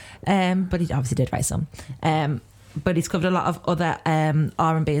this. But he obviously did write some. But he's covered a lot of other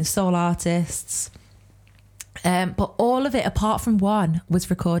R&B and soul artists. But all of it, apart from one, was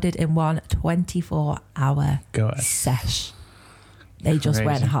recorded in one 24-hour Go ahead. sesh. They just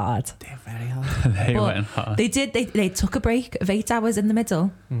went Crazy. Oh, hard. They're very hard. They But went hard. They took a break of 8 hours in the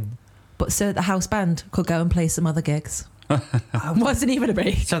middle, but so the house band could go and play some other gigs. It wasn't even a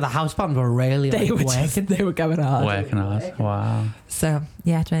break. So the house band were really They like, were working. they were going hard. Working hard. Wow. So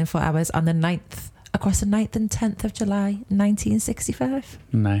yeah, 24 hours on the 9th, across the 9th and 10th of July, 1965.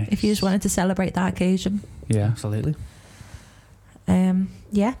 Nice. If you just wanted to celebrate that occasion. Yeah. Absolutely.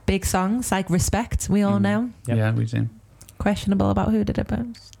 Yeah, big songs like Respect, we all know. Yep. Yeah, we do. Questionable about who did it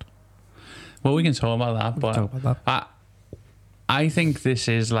most. Well, we can talk about that, but Talk about that. I think this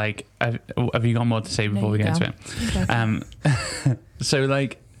is like. Have you got more to say before No, we you get go. into it? So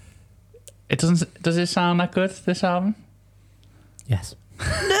like, it doesn't. Does it sound that good? This album? Yes.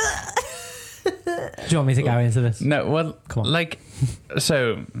 Do you want me to go into this? No. Well, Come on. like,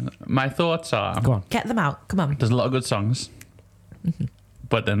 so my thoughts are: Go on. Get them out. Come on. there's a lot of good songs,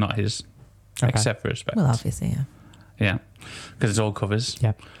 but they're not his, Okay. except for Respect. Well, obviously, yeah. Yeah, because it's all covers.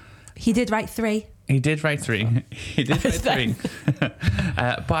 Yep. He did write 3. He did write 3. He did write 3.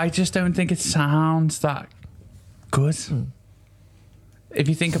 But I just don't think it sounds that good. If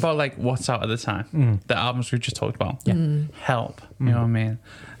you think about like what's out at the time, the albums we just talked about, Yeah. Help, you know what I mean?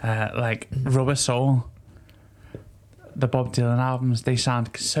 Like Rubber Soul, the Bob Dylan albums, they sound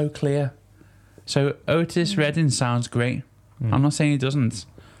so clear. So Otis Redding sounds great. I'm not saying he doesn't,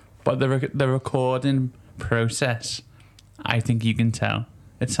 but the recording process, I think you can tell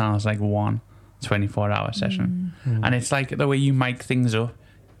it sounds like one 24-hour session. And it's like the way you mic things up,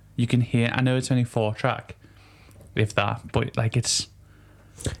 you can hear. I know it's only 4 track, if that, but like it's,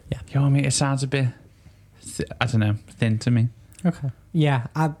 Yeah. you know what I mean? It sounds a bit, I don't know, thin to me. Okay. Yeah.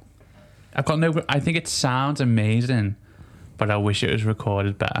 I've got no. I think it sounds amazing, but I wish it was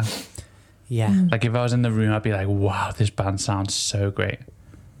recorded better. Yeah. Like if I was in the room, I'd be like, "Wow, this band sounds so great."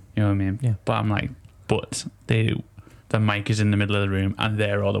 You know what I mean? Yeah. But I'm like, the mic is in the middle of the room, and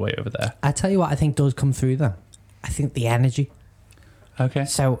they're all the way over there. I tell you what I think does come through though. I think the energy. Okay.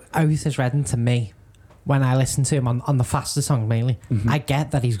 So Otis Redding to me, when I listen to him on the faster song mainly, I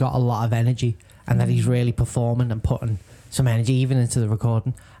get that he's got a lot of energy and that he's really performing and putting some energy even into the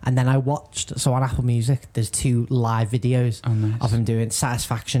recording. And then I watched, so on Apple Music, there's 2 live videos Oh, nice. of him doing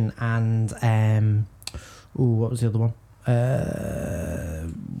Satisfaction and what was the other one? I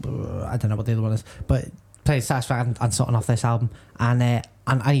don't know what the other one is, but plays Satisfaction and something off this album, and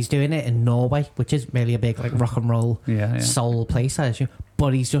he's doing it in Norway, which is really a big like rock and roll Yeah. soul place, I assume.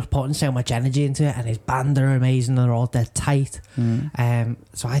 But he's just putting so much energy into it, and his band are amazing. They're all dead tight.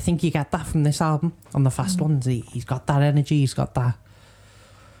 So I think you get that from this album on the fast ones. He's got that energy. He's got that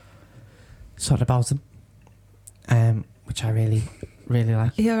sort about him, which I really, really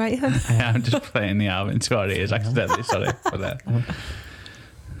like. You all right, hun? I'm just playing the album. Sorry, it's accidentally. Sorry for that.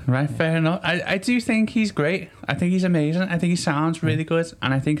 Right, fair enough. I do think he's great. I think he's amazing. I think he sounds really good,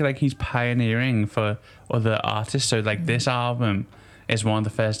 and I think like he's pioneering for other artists. So like this album is one of the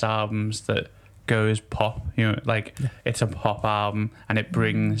first albums that goes pop. You know, like it's a pop album, and it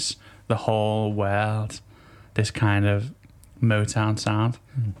brings the whole world this kind of Motown sound.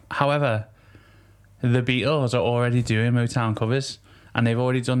 However, the Beatles are already doing Motown covers, and they've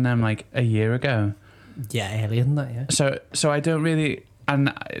already done them like a year ago. Yeah, earlier than that, yeah. So I don't really,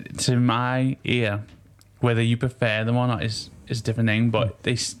 and to my ear, whether you prefer them or not is a different thing, but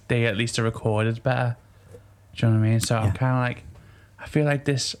they at least are recorded better. Do you know what I mean? So I'm kind of like, I feel like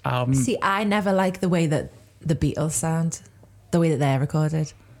this album. See, I never like the way that the Beatles sound, the way that they're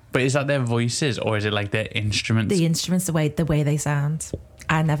recorded. But is that their voices or is it like their instruments? The instruments, the way they sound.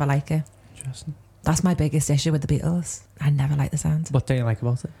 I never like it. Interesting. That's my biggest issue with the Beatles. I never like the sound. What don't you like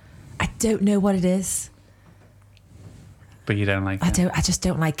about it? I don't know what it is. But you don't like it. I just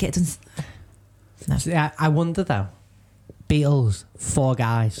don't like it. It doesn't. No. So, yeah, I wonder though. Beatles, 4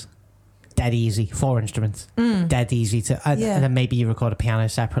 guys, dead easy, 4 instruments, dead easy to. And then maybe you record a piano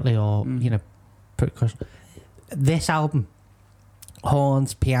separately, or percussion. This album,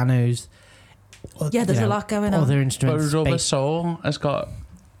 horns, pianos. Yeah, there's a lot going on. Other But instruments, Rubber bass, Soul has got,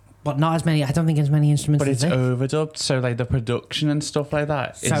 but not as many. I don't think as many instruments. but as it's this. overdubbed, so like the production and stuff like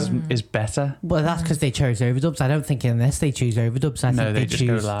that is better. Well, that's because they chose overdubs. I don't think in this they choose overdubs. I think They just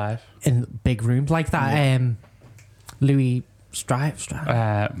go choose live. in big rooms like that. Yeah. Louis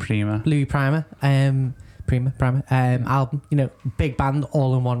Prima. Louis Primer, Primer album. Big band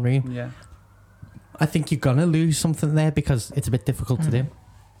all in one room. Yeah. I think you're gonna lose something there because it's a bit difficult to do.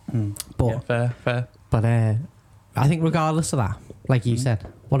 But Fair. but I think regardless of that, like you said,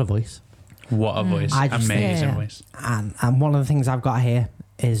 what a voice. What a voice. I just Amazing think- voice. And one of the things I've got here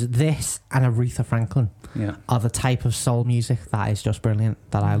is this and Aretha Franklin Yeah. are the type of soul music that is just brilliant,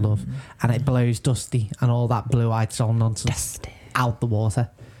 that I love. And it blows Dusty and all that blue-eyed soul nonsense out the water.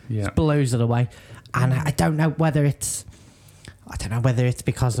 Yeah. Just blows it away. And I don't know whether it's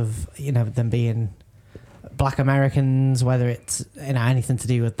because of them being Black Americans, whether it's anything to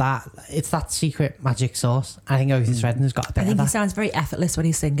do with that. It's that secret magic sauce. I think Otis Redding has got a bit I think of he that. sounds very effortless when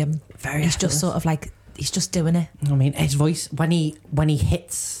he's singing. He's just sort of like he's just doing it. I mean, his voice when he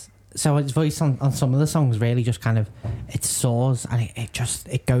hits. So his voice on some of the songs really just kind of it soars and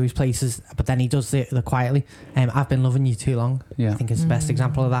it goes places. But then he does the quietly. I've been loving you too long. Yeah. I think it's the best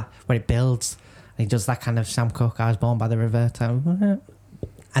example of that, where it builds and he does that kind of Sam Cooke, I Was Born by the River tone,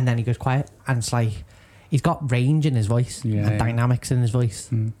 and then he goes quiet, and it's like he's got range in his voice and dynamics in his voice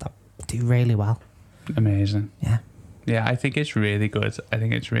that do really well. Amazing. Yeah. Yeah, I think it's really good. I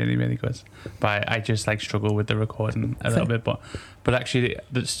think it's really, really good. But I just like struggle with the recording a little bit. But actually,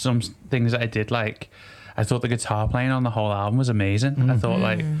 there's some things that I did like. I thought the guitar playing on the whole album was amazing. I thought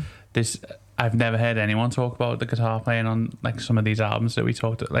like this. I've never heard anyone talk about the guitar playing on like some of these albums that we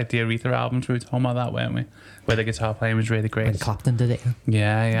talked, like the Aretha albums we were talking about that, weren't we? Where the guitar playing was really great. When Clapton did it.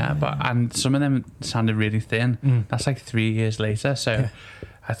 Yeah. And some of them sounded really thin. That's like 3 years later. So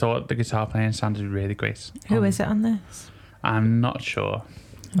I thought the guitar playing sounded really great. Who is it on this? I'm not sure.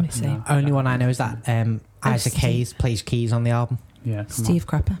 Let me see. No. Only one I know is that Isaac Hayes plays keys on the album. Yeah, Steve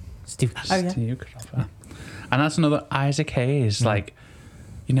Cropper. Steve. Steve Cropper. And that's another Isaac Hayes. Like,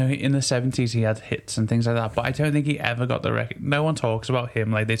 in the 70s he had hits and things like that, but I don't think he ever got the record. No one talks about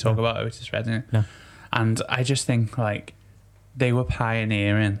him like they talk about Otis Redding. No. And I just think like they were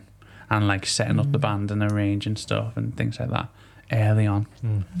pioneering and like setting up the band and arranging stuff and things like that early on.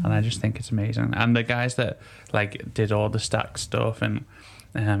 And I just think it's amazing. And the guys that like did all the Stax stuff and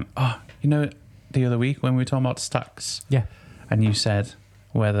the other week when we were talking about Stax, and you said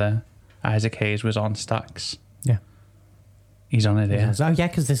whether Isaac Hayes was on Stax. He's on it here. Oh yeah,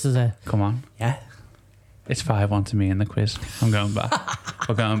 because this is a Come on. yeah. It's 5-1 to me in the quiz. I'm going back.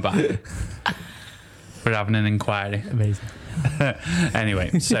 We're going back. We're having an inquiry. Amazing.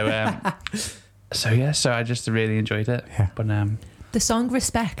 Anyway, so I just really enjoyed it. Yeah. But The song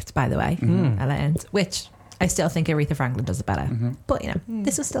Respect, by the way, Ella End, which I still think Aretha Franklin does it better. But,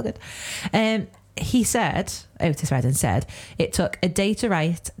 this was still good. He said, Otis Redding said, it took a day to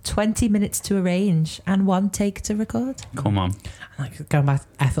write, 20 minutes to arrange, and 1 take to record. come on. Like going back,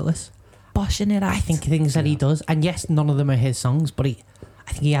 effortless. Boshing it out. I think things that he does, and yes, none of them are his songs, but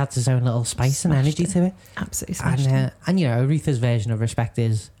I think he adds his own little spice and energy to it. Absolutely smashed it. And Aretha's version of Respect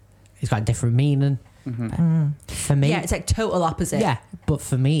is it's got a different meaning. For me, Yeah, it's like total opposite. yeah, but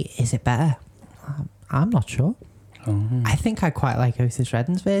for me, is it better? I'm not sure. I think I quite like Otis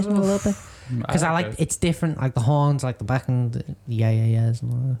Redding's version a little bit because I like it's different, like the horns, like the back and the yeahs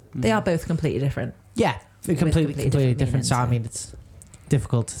and all that. They are both completely different. Yeah, completely different. meanings, So I yeah. mean, it's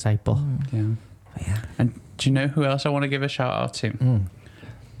difficult to say, but Yeah. And do you know who else I want to give a shout out to?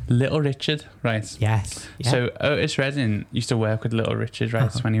 Little Richard, right? yes. Yeah. So Otis Redding used to work with Little Richard,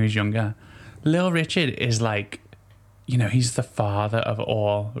 right, when he was younger. Little Richard is like, he's the father of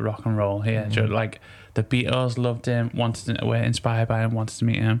all rock and roll here. Like the Beatles loved him, were inspired by him, wanted to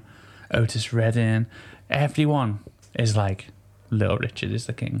meet him. Otis Redding, everyone is like, Little Richard is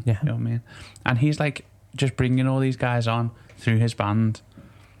the king. Yeah. You know what I mean? And he's like just bringing all these guys on through his band,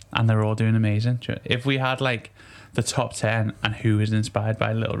 and they're all doing amazing. If we had like the top 10 and who is inspired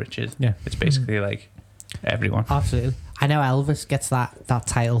by Little Richard, it's basically like everyone. Absolutely. I know Elvis gets that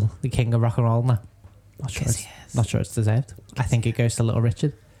title, the king of rock and roll now. Not sure it's deserved. I think it goes to Little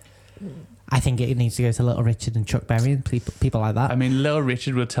Richard. I think it needs to go to Little Richard and Chuck Berry and people like that. I mean, Little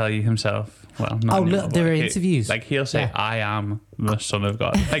Richard will tell you himself Well, not Oh, anymore, look, there but are he- interviews. Like he'll say, Yeah. "I am the Son of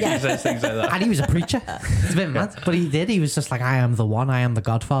God." Like he says things like that. And he was a preacher. It's a bit mad. But he did. He was just like, I am the one. I am the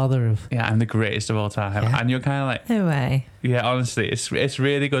Godfather of... Yeah, I'm the greatest of all time, Yeah. and you're kind of like, No way. yeah, honestly, it's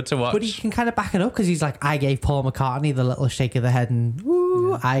really good to watch. But he can kind of back it up because he's like, I gave Paul McCartney the little shake of the head and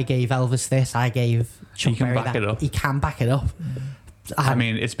woo. I gave Elvis this. I gave Chuck He can Berry back that. it up. He can back it up. I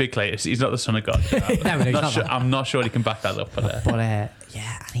mean, it's big claim. He's not the Son of God. No, he's not that. I'm not sure he can back that up, but But yeah,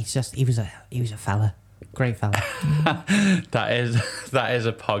 and he was a fella. Great fella. that is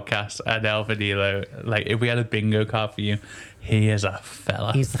a podcast. And El Vanilo, like if we had a bingo card for you, he is a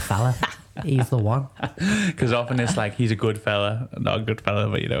fella. He's the fella. He's the one. Because often it's like he's a good fella, not a good fella,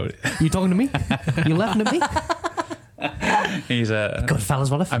 but you know, You talking to me? You laughing at me? he's a Good fella's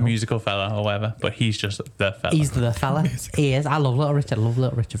what a a fella. musical fella or whatever. But he's just the fella. He's the fella. He is. I love Little Richard. I love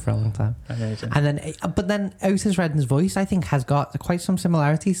Little Richard for a long time. Amazing. And then Otis Redding's voice, I think, has got quite some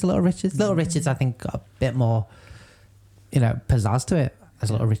similarities to Little Richard's. Little Richard's, I think, got a bit more, pizzazz to it,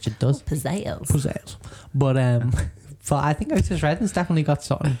 as Little Richard does. Pizzazz. Pizzazz. But I think Otis Redding's definitely got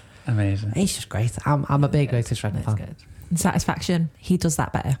something. Amazing. He's just great. I'm a big Otis Redding That's fan. good. Satisfaction. He does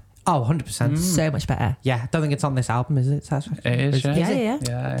that better. Oh, 100%. So much better. Yeah, I don't think it's on this album, is it? Satisfaction? It is, yeah. Yeah, yeah, yeah.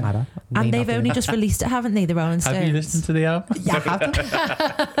 Yeah. My bad. May And not they've be only that. just released it, haven't they? The Rolling Stones. Have you listened to the album? Yeah, I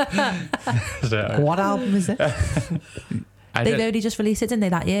have. So, What album is it? I, They've don't- only just released it, didn't they,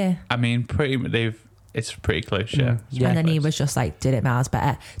 that year? I mean, it's pretty close, yeah. It's Yeah. And then pretty he close. was just like, did it miles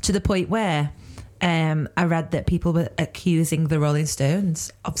better. To the point where I read that people were accusing the Rolling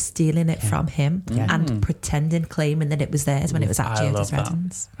Stones of stealing it from him Yeah. and pretending, claiming that it was theirs when it was actually I Otis love that.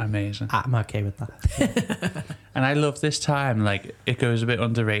 Redding's. Amazing. I'm okay with that. And I love this time, like, it goes a bit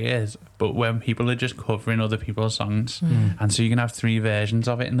underrated, but when people are just covering other people's songs, and so you can have 3 versions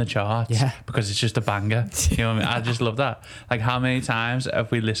of it in the charts, Yeah. because it's just a banger. You know what I mean? I just love that. Like, how many times have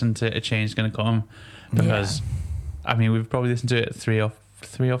we listened to A Change Gonna Come? Because, I mean, we've probably listened to it 3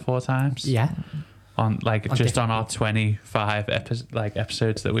 or 4 times. Yeah. On like On just on different- our 25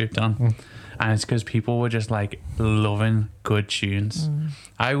 episodes that we've done, and it's because people were just like loving good tunes.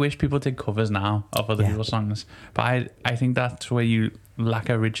 I wish people did covers now of other Yeah. people's songs, but I think that's where you lack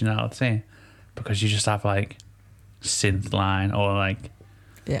originality, because you just have like synth line or like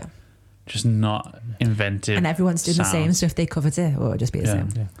Yeah. just not inventive. And everyone's doing the same, sounds. so if they covered it, it would just be the Yeah. same.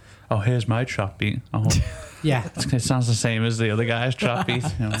 Yeah. Oh, here's my trap beat. Oh, Yeah. it sounds the same as the other guy's trap beat. You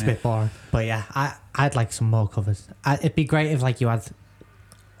know what It's I a mean? bit boring. But yeah, I'd like some more covers. It'd be great if like you had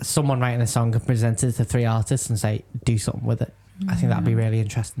someone writing a song and present it to 3 artists and say, do something with it. I think that'd be really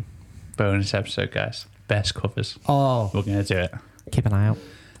interesting. Bonus episode, guys. Best covers. Oh, We're gonna do it. keep an eye out.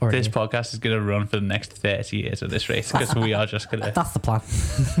 Already. This podcast is going to run for the next 30 years at this rate, because we are just going to... That's the plan.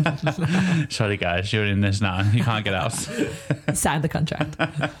 Sorry, guys, you're in this now. You can't get out. Sign the contract.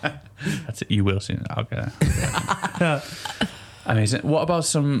 That's it. You will soon. I'll get it. Amazing. What about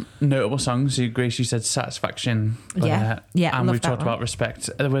some notable songs? Grace, you said Satisfaction. Yeah. Yeah, And love we've that talked one. about Respect.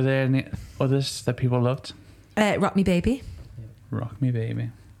 Were there any others that people loved? Rock Me Baby. Rock Me Baby.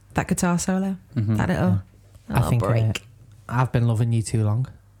 That guitar solo. Mhm. That little, I think break. I've been loving you too long.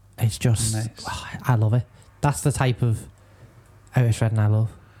 It's just, Nice. I love it. That's the type of Otis Redding I love.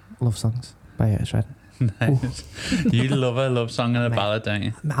 Love songs by Otis Redding. Nice. You love a love song and a Mate. ballad, don't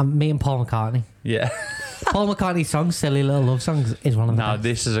you? Me and Paul McCartney. Yeah. Paul McCartney's song, Silly Little Love Songs, is one of the Now, best.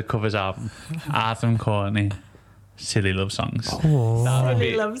 this is a covers album. Adam Courtney, Silly Love Songs. Oh. That would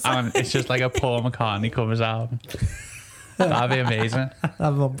Silly be, Love and it's just like a Paul McCartney covers album. That'd be amazing.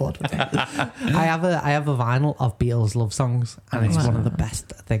 I'm on board with it. I have a vinyl of Beatles love songs, and it's Wow. one of the best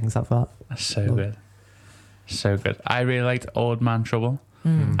things I've got. That's so good. So good. I really liked Old Man Trouble.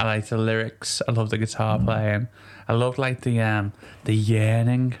 I liked the lyrics. I loved the guitar playing. I loved like the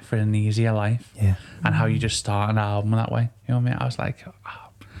yearning for an easier life, Yeah. and how you just start an album that way. You know what I mean? I was like, oh,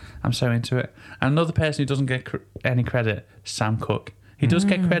 I'm so into it. And another person who doesn't get any credit, Sam Cooke. He does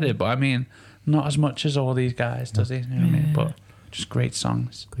get credit, but I mean, not as much as all these guys, does he? You know what I mean? But just great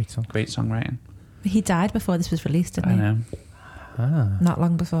songs, Great song. great songwriting. He died before this was released, didn't I he? know. Ah. Not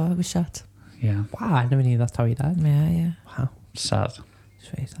long before it was shot. Yeah. Wow, I never knew that's how he died. Yeah. Wow. Sad. It's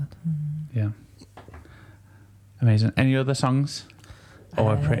very sad. Yeah. Amazing. Any other songs?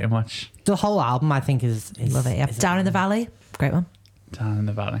 Or pretty much The whole album, I think, is Love it. Yeah. is Down in the Valley. Great one. Down in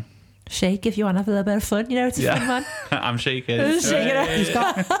the Valley. Shake if you want to have a little bit of fun. You know, it's a fun one. I'm shaking. Shake it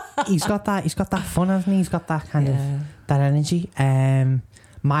up. He's got that fun, hasn't he? He's got that kind Yeah. of that energy.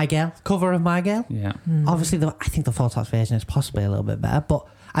 My Girl, cover of My Girl. Yeah. Obviously, I think the Four Tops version is possibly a little bit better, but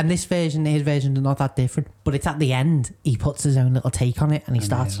and his version is not that different. But it's at the end he puts his own little take on it, and he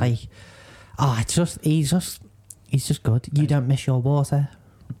starts like, oh, it's just he's just good. You don't miss your water.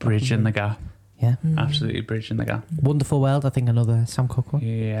 Bridging the gap. Yeah. Absolutely bridging the gap. Wonderful World, I think another Sam Cooke one.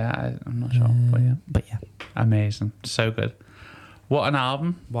 Yeah, I'm not sure, but yeah, amazing, so good. What an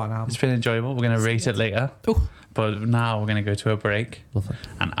album! What an album. It's been enjoyable. We're going to rate it later, but now we're going to go to a break. Lovely.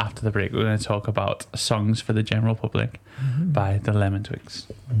 And after the break, we're going to talk about Songs for the General Public by the Lemon Twigs.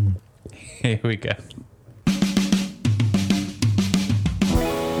 Here we go.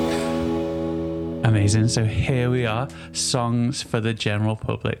 Amazing. So here we are, Songs for the General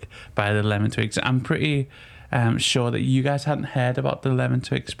Public by the Lemon Twigs. I'm pretty sure that you guys hadn't heard about the Lemon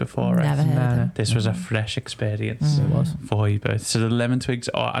Twigs before, right? Never heard of them. This was a fresh experience for you both. So the Lemon Twigs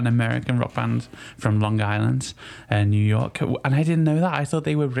are an American rock band from Long Island, New York. And I didn't know that. I thought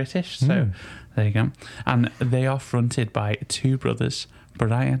they were British. So there you go. And they are fronted by two brothers,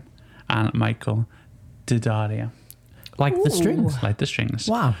 Brian and Michael Didaria. Like the strings. Like the strings.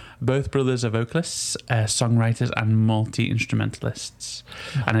 Wow. Both brothers are vocalists, songwriters, and multi-instrumentalists,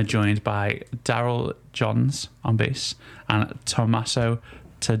 and are joined by Daryl Johns on bass and Tommaso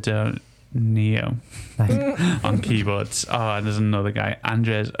Tadonio on keyboards. Oh, and there's another guy,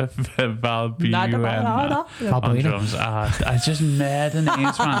 Andres Valbuena on drums. I just made the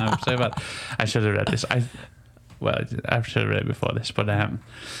names, man. I'm so bad. I should have read this. I should have read it before this, but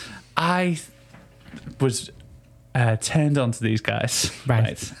I was turned on to these guys,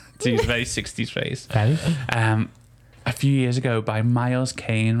 right? To use very 60s phrase. A few years ago by Miles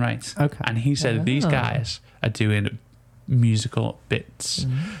Kane, right? Okay. And he said these guys are doing musical bits.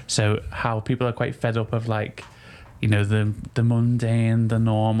 So how people are quite fed up of, like, you know, the mundane, the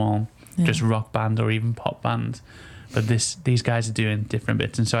normal, just rock band or even pop band. But these guys are doing different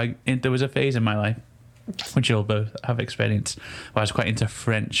bits. And so there was a phase in my life, which you'll both have experienced, where I was quite into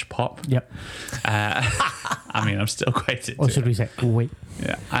French pop. Yep. I mean, I'm still quite into. Or should we say, wait?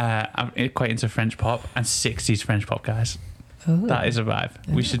 Yeah. I'm quite into French pop and 60s French pop, guys. Oh. That is a vibe.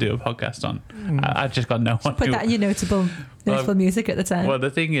 We should do a podcast on. I've just got no one. Put that in your notable music at the time. Well, the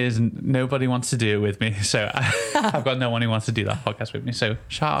thing is, nobody wants to do it with me, so I've got no one who wants to do that podcast with me. So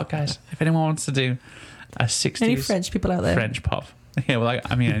shout out, guys, if anyone wants to do a 60s any French people out there? French pop. Yeah, well,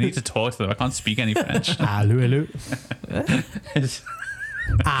 I need to talk to them. I can't speak any French. Allô.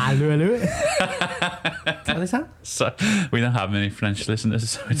 Allô. What is that? So we don't have many French listeners,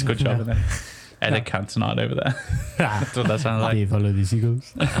 so it's a good job, isn't it? Eric Cantonard over there. That's what that sounds like. Do you follow the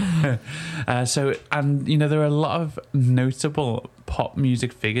seagulls? And you know, there are a lot of notable pop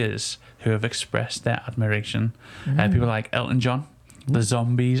music figures who have expressed their admiration. People like Elton John, the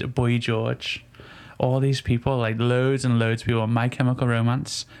Zombies, Boy George. All these people, like loads and loads of people. My Chemical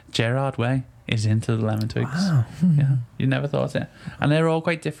Romance, Gerard Way is into the Lemon Twigs. Wow. Yeah, you never thought it. And they're all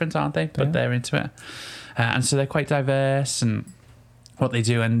quite different, aren't they? But they're into it. And so they're quite diverse in what they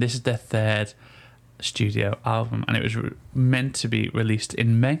do. And this is their third studio album. And it was meant to be released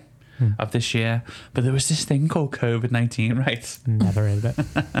in May of this year. But there was this thing called COVID-19, right? Never heard of it.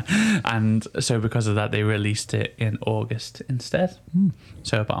 And so because of that, they released it in August instead.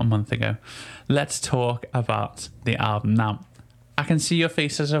 So about a month ago. Let's talk about the album. Now, I can see your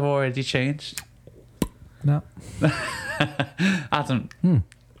faces have already changed. No. Adam,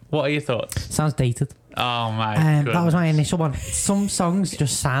 what are your thoughts? Sounds dated. Oh my goodness. That was my initial one. Some songs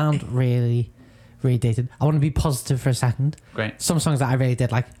just sound really, really dated. I want to be positive for a second. Great. Some songs that I really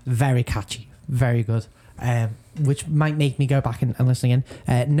did like, very catchy, very good, which might make me go back and listen again.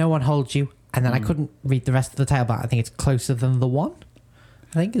 No One Holds You, and then I couldn't read the rest of the title, but I think it's Closer Than the One,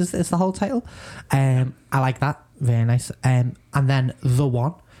 I think is the whole title. I like that. Very nice. And then The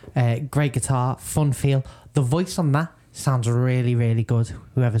One, great guitar, fun feel. The voice on that sounds really, really good,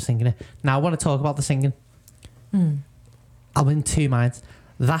 whoever's singing it. Now, I want to talk about the singing. I'm in two minds.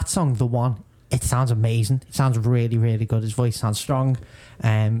 That song, The One, it sounds amazing. It sounds really, really good. His voice sounds strong,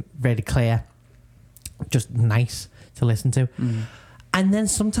 really clear, just nice to listen to. And then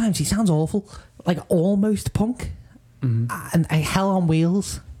sometimes he sounds awful, like almost punk. And Hell on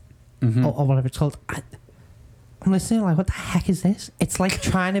Wheels, or whatever it's called. I'm listening like, what the heck is this? It's like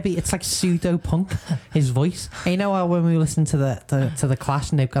trying to be, it's like pseudo punk, his voice. And you know how when we listen to the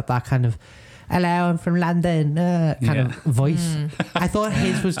Clash and they've got that kind of, hello, I'm from London, kind of voice. I thought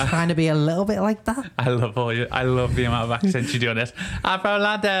his was trying to be a little bit like that. I love the amount of accents you do on this. I'm from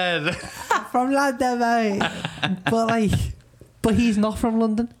London. From London, mate. But he's not from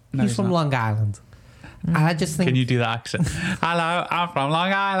London. No, he's from not. Long Island. And I just think... Can you do that accent? Hello, I'm from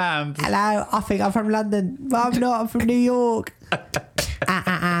Long Island. Hello, I think I'm from London, but I'm not. I'm from New York.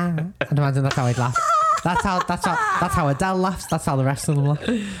 I'd imagine that's how I'd laugh. That's how Adele laughs. That's how the rest of them laugh.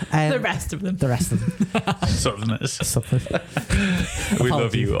 The rest of them. Southerners. We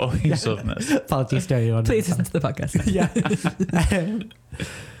love you all, you Southerners. Apologies to anyone. Please listen to the podcast. Yeah.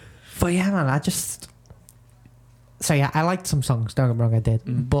 But yeah, man, I just. So yeah, I liked some songs. Don't get me wrong, I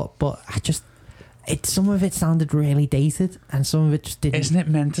did. But I just, some of it sounded really dated, and some of it just didn't. Isn't it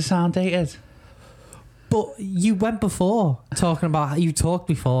meant to sound dated? But you went before talking about. You talked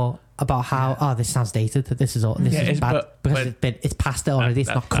before about how this sounds dated. This is all. This is bad because it's past it already. It's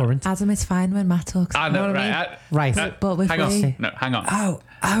not current. Adam, it's fine when Matt talks. I know, what I right? mean? Right. But with Hang me. on. No, hang on.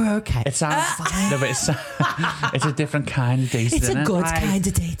 Oh, okay. It sounds no, but it's a different kind of dated. It's a isn't good it? kind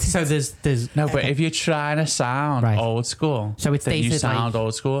of dated. So there's No, but if you're trying to sound old school, So it's then you dated, sound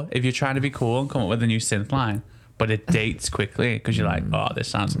old school. If you're trying to be cool and come up with a new synth line, but it dates quickly because you're like, oh, this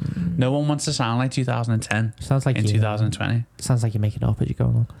sounds. No one wants to sound like 2010. Sounds like in 2020. Sounds like you're making it up as you're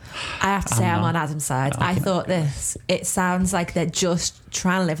going on. I have to say, I'm on Adam's side. No. I thought it sounds like they're just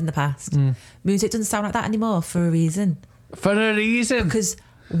trying to live in the past. Music doesn't sound like that anymore for a reason. For a reason. Because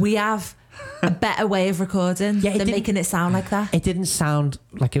we have a better way of recording than making it sound like that. It didn't sound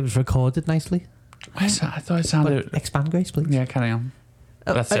like it was recorded nicely. I thought it sounded. But expand, Grace, please. Yeah, carry on.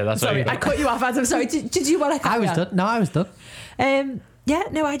 That's it. That's sorry, what I cut you off, Adam. Sorry. Did you want to? I was done. No, I was done. Yeah,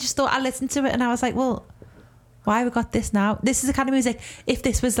 no, I just thought I listened to it and I was like, well, why have we got this now? This is the kind of music. If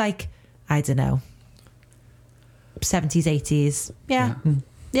this was like, I don't know, 70s, 80s, yeah,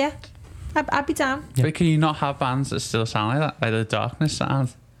 I'd be down. Yeah. But can you not have bands that still sound like that? Like the Darkness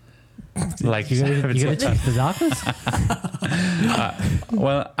sound? Like You're going to check the darkness?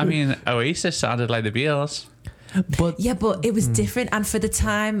 well, I mean, Oasis sounded like the Beatles. But it was different. And for the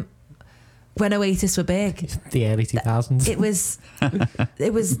time when Oasis were big, the early 2000s. it was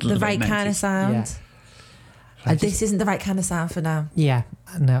the right kind of sound. And this isn't the right kind of sound for now. Yeah,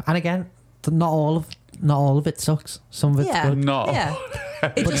 no. And again, not all of it sucks. Some of it's good. No. Yeah.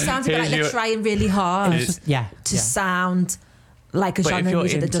 It just sounds a bit like they're trying really hard to sound like a genre of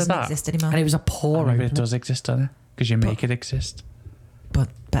music that doesn't exist anymore. And it was a poor Maybe it does exist, doesn't it? Because you make it exist. But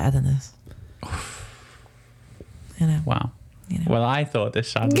better than this. You know. Wow. Well, I thought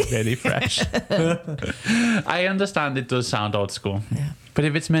this sounded really fresh. I understand it does sound old school. Yeah. But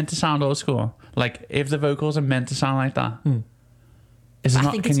if it's meant to sound old school, like if the vocals are meant to sound like that,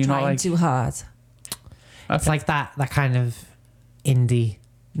 I think it's trying too hard. It's like that kind of indie,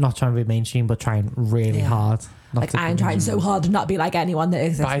 not trying to be mainstream, but trying really hard. Like I'm trying so hard to not be like anyone that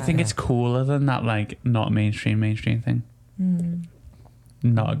exists. But I think it's cooler than that, like not mainstream thing.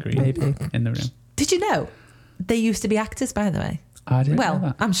 Not agree. Maybe. In the room. Did you know they used to be actors, by the way? I didn't know Well,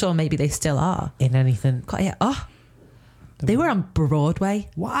 that. I'm sure maybe they still are. In anything. They were on Broadway.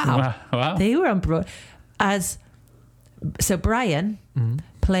 Wow. Wow. They were on Broadway. So Brian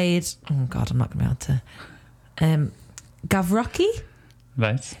played, oh God, I'm not going to be able to, Gavroki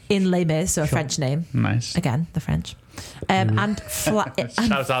Right. in Les Mis, so a French name. Nice. Again, the French. And Shout out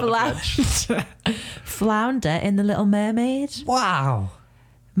the French. Flounder in The Little Mermaid. Wow.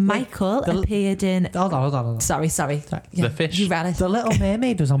 Michael appeared in... Hold on. Sorry. The fish. You read it. The Little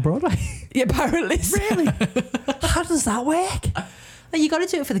Mermaid was on Broadway. Yeah, apparently. Really? How does that work? You got to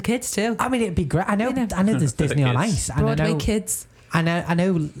do it for the kids too. I mean, it'd be great. I know there's For the Disney on kids. Ice. And Broadway kids. I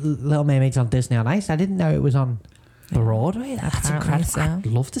know Little Mermaid's on Disney on Ice. I didn't know it was on Broadway. That's Apparently incredible. so. I'd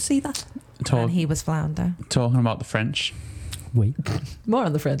love to see that. And he was Flounder. Talking about the French, Wait. More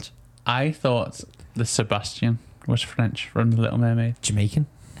on the French. I thought the Sebastian was French from The Little Mermaid. Jamaican.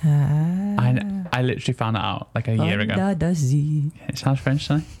 I literally found that out like a year ago. It sounds French,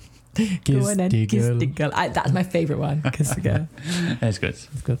 doesn't it? Go on and kiss the girl. That's my favourite one. Kiss the girl. It's good. It's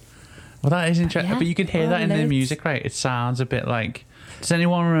good. Well, that is interesting. Yeah. But you can hear that in the Loads. music, right? It sounds a bit like. Does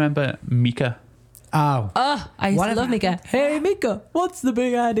anyone remember Mika? Oh. I used to love Mika. Hey Mika, what's the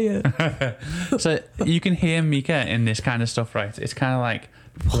big idea? So you can hear Mika in this kind of stuff, right? It's kind of like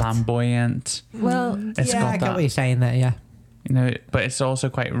flamboyant. Well, It's Yeah, got I get that, what you're saying there, yeah. you know, but it's also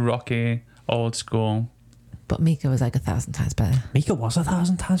quite rocky, old school. but Mika was like 1,000 times better. Mika was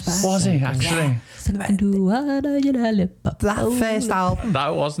 1,000 times better. Was he actually? That first album,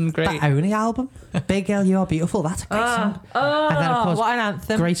 That wasn't great. that only album, Big Girl, You're Beautiful, that's a great song. And then, of course, what an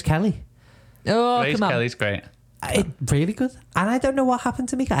anthem. Grace Kelly. Grace come on. Kelly's great. Really good. And I don't know what happened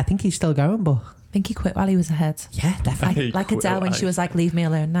to Mika. I think he's still going, but I think he quit while he was ahead. yeah, definitely. Like He Adele quit when while she was like, leave me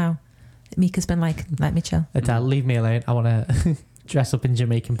alone now. Mika's been like, let me chill. Adele, leave me alone. I want to dress up in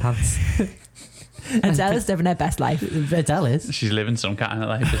Jamaican pants. Adele is living her best life. Adele is. She's living some kind of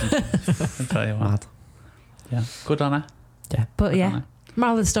life, isn't she? I'll tell you what. Mad. Yeah. Good on her. But Good yeah, on her.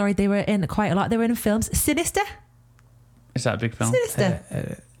 moral of the story, they were in quite a lot. They were in films. Sinister? Is that a big film?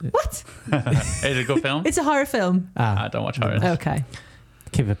 Sinister. What? Is it a good film? It's a horror film. I don't watch horror. Okay.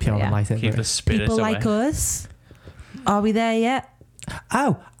 Keep it pure Yeah. and light. Keep the spirits People away. like us. Are we there yet?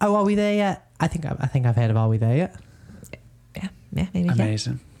 Oh, are we there yet? I think I've heard of Are We There Yet? Yeah, maybe. Yeah.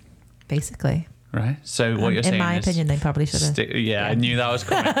 Amazing. basically. Right. So what you're saying in my is, opinion, they probably should have. yeah, I knew that was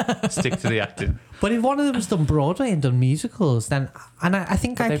coming. Stick to the acting. But if one of them has done Broadway and done musicals, then I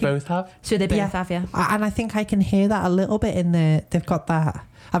think But they both have. Should they both Yeah. have? Yeah. And I think I can hear that a little bit in the. They've got that.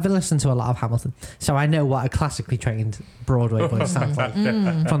 I've been listening to a lot of Hamilton, so I know what a classically trained Broadway voice sounds like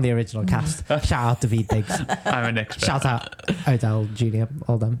from the original cast. Shout out David Biggs. I'm an expert. Shout out Odell Jr.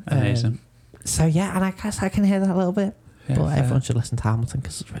 All them. Amazing. So yeah, and I guess I can hear that a little bit. Yeah, but fair. everyone should listen to Hamilton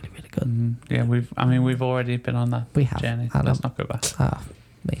because it's really, really good. Yeah, we've already been on that We have. journey. And Let's not go back.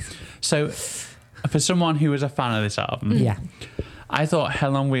 Amazing. So, for someone who was a fan of this album, Yeah. I thought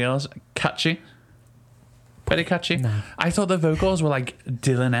Hell on Wheels catchy. Very catchy. No. I thought the vocals were like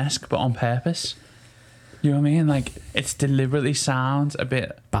Dylan-esque, but on purpose. You know what I mean? Like, it's deliberately sounds a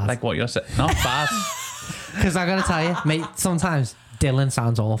bit Bad. like what you're saying. Not bad. Because I gotta tell you, mate, sometimes Dylan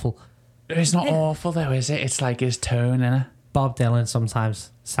sounds awful. It's not awful though, is it? It's like his tone, innit? Bob Dylan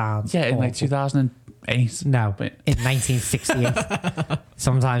sometimes sounds Yeah, in like awful. 2008. No, But- in 1968.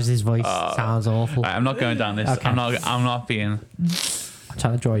 Sometimes his voice sounds awful. Right, I'm not going down this. Okay. I'm not being I'm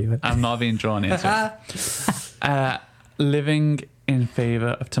trying to draw you in. I'm not being drawn into it. Living in Favour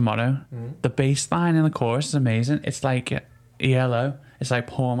of Tomorrow. The bass line in the chorus is amazing. It's like ELO. It's like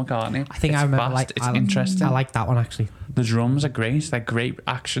Paul McCartney. I think it's I remember fast, it's I interesting. like that one actually. The drums are great. They're great,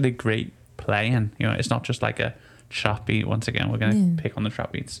 actually great playing. You know, it's not just like a trap beat. Once again, we're going to pick on the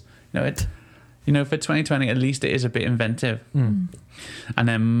trap beats. You know, for 2020, at least it is a bit inventive. And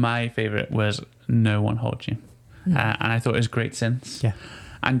then my favourite was No One Holds You. And I thought it was great since. Yeah.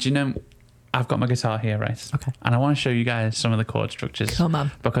 And you know, I've got my guitar here, right? Okay. And I want to show you guys some of the chord structures. Come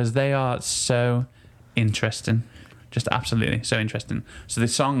on. Because they are so interesting. Just absolutely so interesting. So the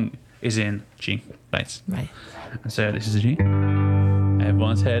song is in G, right? Right. And so this is a G.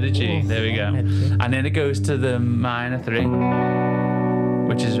 Everyone's heard a G. There we go. And then it goes to the minor 3,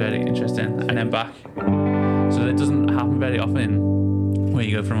 which is very interesting. And then back. So that doesn't happen very often where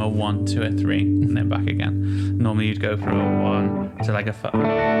you go from a 1 to a 3 and then back again. Normally you'd go from a 1 to like a 5 to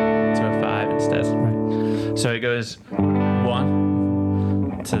a 5 instead. Right. So it goes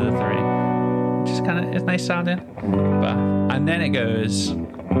 1 to the 3. Which is kind of, it's nice sounding. And then it goes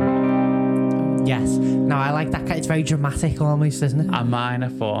Yes. No, I like that. It's very dramatic almost, isn't it? a minor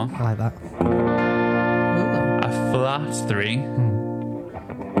 4, I like that. Ooh. a flat 3,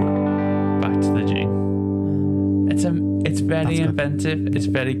 back to the G. It's very That's good. inventive. It's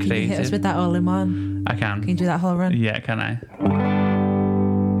very Can you hit us creative. with that all in one? I Can you can. do that whole run? Yeah, can I?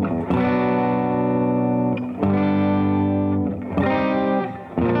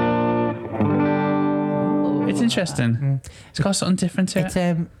 It's interesting. It's got something different to It's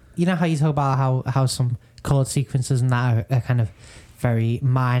it. you know how you talk about how some chord sequences and that are kind of very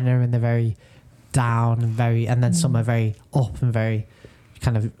minor and they're very down and then some are very up and very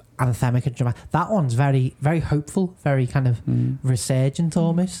kind of anthemic and dramatic. That one's very, very hopeful, very kind of resurgent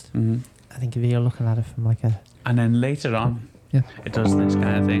almost. Mhm. I think if you're looking at it from like a And then later on, Yeah. it does this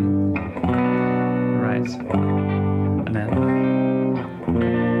kind of thing. Right. And then.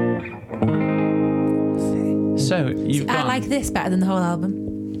 So you've I got. like this better than the whole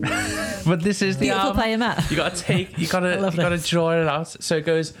album. But this is the Beautiful album. player, Matt. You gotta take. You gotta draw it out. So it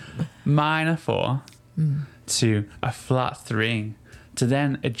goes minor 4 to a flat 3 to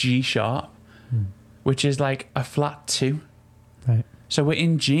then a G sharp, which is like a flat 2. right. So we're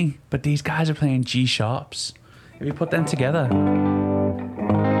in G, but these guys are playing G sharps. If you put them together, they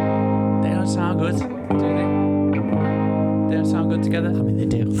don't sound good, do they? They don't sound good together. I mean they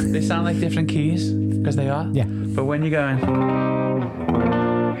do. They sound like different keys because they are. Yeah. But when you're going,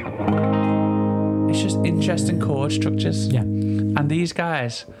 it's just interesting chord structures. Yeah. And these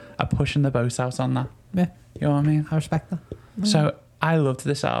guys are pushing the boat out on that. Yeah. You know what I mean? I respect that. So I loved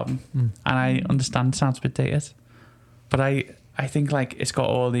this album, and I understand it sounds a bit dated, but I think like it's got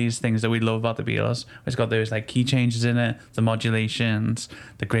all these things that we love about the Beatles. It's got those like key changes in it, the modulations,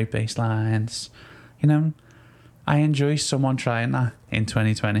 the great bass lines. You know, I enjoy someone trying that in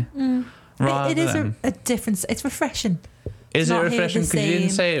 2020. Rather It is than, a difference. It's refreshing. is it not hear refreshing? the Because you didn't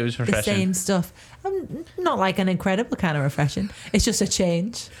same- say it was The refreshing. same stuff. Not like an incredible kind of refreshing. It's just a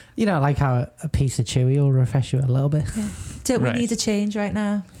change. You know, like how a piece of chewy will refresh you a little bit. Don't Right. we need a change right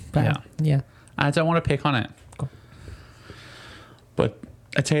now? But, yeah. I don't want to pick on it, Go. but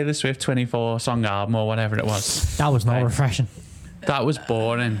a Taylor Swift 24 song album or whatever it was. That was not Right. refreshing. That was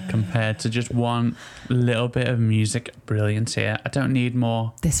boring compared to just one little bit of music brilliance here. I don't need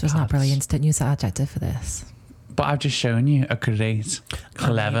more. This was not parts. brilliant. Don't use that adjective for this. But I've just shown you a great,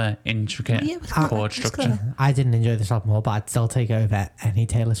 clever, intricate Yeah, it was clever. chord It was structure. clever. I didn't enjoy this album more, but I'd still take it over any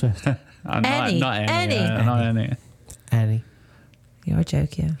Taylor Swift. Not Any. any. You're a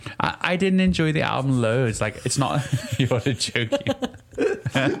joke, yeah. I didn't enjoy the album loads. Like, it's not... You're a joke.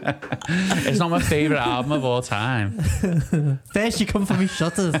 It's not my favourite album of all time. First you come for me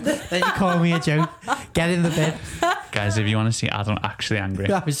shutters, then you call me a joke. Get in the bed. Guys, if you want to see Adam actually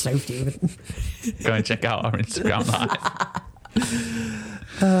angry, I was so stupid. go and check out our Instagram live.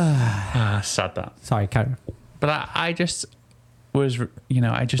 Sad that. Sorry, Karen. But I just was,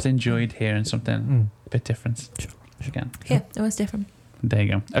 I just enjoyed hearing something a bit different. Again. Yeah, it was different. There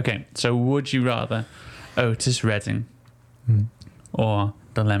you go. Okay, so would you rather Otis Redding or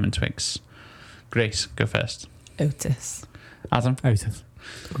the Lemon Twigs? Grace, go first. Otis. Adam? Otis.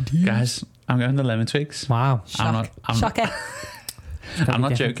 Guys, I'm going the Lemon Twigs. Wow. Shocker. I'm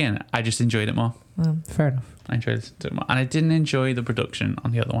not joking. I just enjoyed it more. Fair enough. I enjoyed it more. And I didn't enjoy the production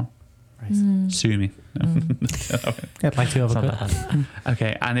on the other one. Right. Sue me. Get like two other.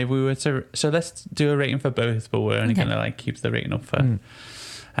 Okay, and if we were to... So let's do a rating for both, but we're only going to keep the rating up for...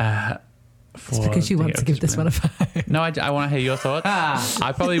 It's because you want to give this one a 5. No, I want to hear your thoughts.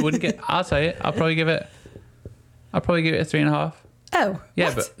 I probably wouldn't get... I'll tell you. I'll probably give it a 3.5. Oh, yeah,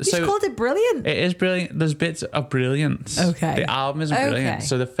 what? but you just called it brilliant. It is brilliant. There's bits of brilliance. Okay. The album is brilliant. Okay.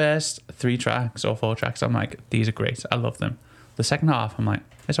 So the first 3 tracks or 4 tracks, I'm like, these are great. I love them. The second half, I'm like,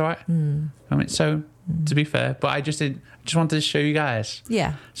 it's all right. I mean, so to be fair, but I just wanted to show you guys.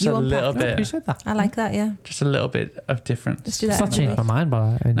 Yeah, just a little bit. I appreciate that. I like that. Yeah, Just a little bit of difference. let's do that. It's not changed my mind,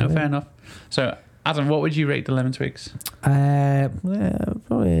 but I No, fair enough. So, Adam, what would you rate the Lemon Twigs?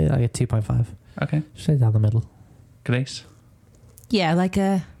 Probably like a 2.5. Okay. Straight down the middle. Grace? Yeah, like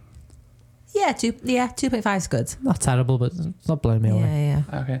a 2.5 is good. Not terrible, but it's not blowing me away.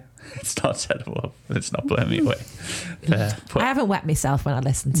 Yeah. Okay. It's not terrible. It's not blowing me away. Fair. I haven't wet myself when I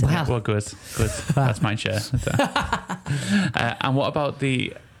listen to it. Well, good. That's my share. And what about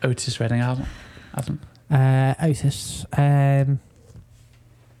the Otis Redding album, Adam? Otis.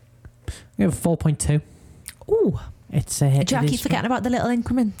 We have 4.2. Ooh, It's do you keep forgetting about the little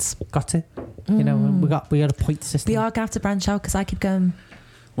increments? Got to. You know, we got a point system. We are gonna have to branch out because I keep going.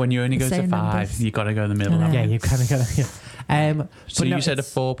 When you only go to 5, numbers. you got to go in the middle. Yeah. Yeah, you kind of got to. So you said a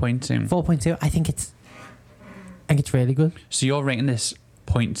 4.2. 4.2. I think it's really good. So you're rating this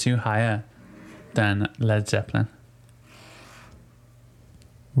 0.2 higher than Led Zeppelin.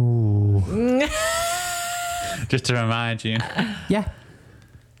 Ooh. Just to remind you. Yeah.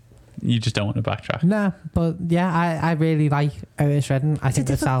 You just don't want to backtrack. No, but yeah, I really like Otis Redding. I It's a think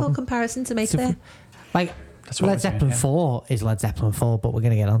this difficult album, comparison to make there. like That's what Led we're saying, Zeppelin yeah. 4 is Led Zeppelin 4, but we're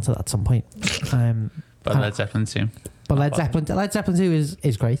gonna get onto that at some point. But Led Zeppelin 2. But Led Zeppelin 2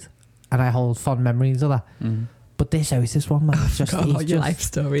 is great, and I hold fond memories of that. But this Otis one, man, it's just God, he's your just, life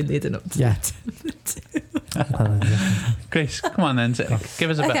story leading up to yeah. it. Grace, come on then.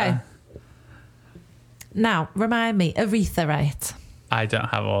 Give us a Okay. better. Now, remind me, Aretha, right? I don't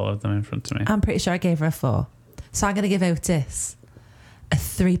have all of them in front of me. I'm pretty sure I gave her a 4. So I'm going to give Otis a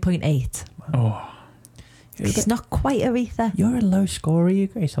 3.8. Oh, It's not quite Aretha You're a low scorer, you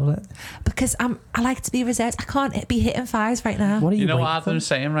Grace. because I like to be reserved. I can't be hitting 5s right now. What are you? you know what waiting Adam's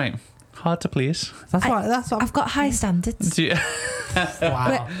saying, right? Hard to please. for? That's what. I've got high standards. Do you-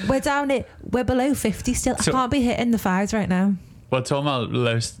 Wow. We're down it. We're below 50 still. So- I can't be hitting the 5s right now. well, talking about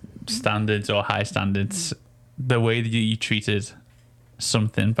low standards or high standards, the way that you treated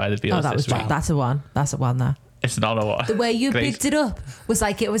something by the Beatles Oh, that was this week, that's a 1. That's a 1 there. it's not a what. The way you Grace. bigged it up was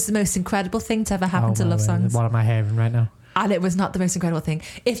like it was the most incredible thing to ever happen to my love word. songs. What am I hearing right now? And it was not the most incredible thing.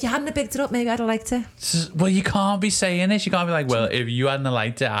 If you hadn't have bigged it up, maybe I'd have liked it. Well, you can't be saying this. You can't be like, well, if you hadn't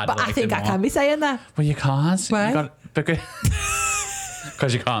liked it, I'd But have I liked think it I more. can be saying that. Well, you can't. Why? You got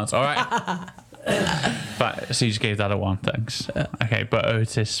because you can't. All right. But so you just gave that a 1. Thanks. Okay, but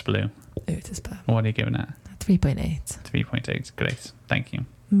Otis Blue. Otis, but What are you giving it? 3.8. 3.8. Great. Thank you.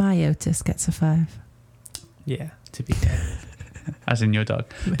 My Otis gets a 5. Yeah, to be fair. As in your dog.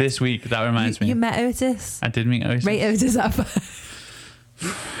 This week, that reminds me. You met Otis. I did meet Otis. Rate Otis up.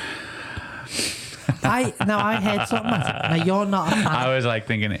 I heard something. Now you're not a fan. I was like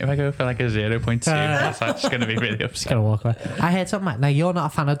thinking, if I go for like a 0.2, that's just going to be really Just upset. gonna walk away. I heard something. Now you're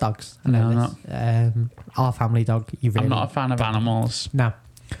not a fan of dogs. I know No, this. Our family dog. You really I'm not a fan of animals. No,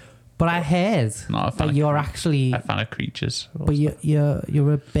 but I heard Not a fan. that you're actually. a fan of creatures. But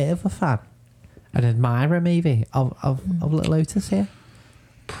you're a bit of a fan, an admirer maybe of little Otis here.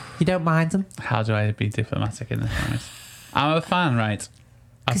 You don't mind him. How do I be diplomatic in this moment? I'm a fan, right?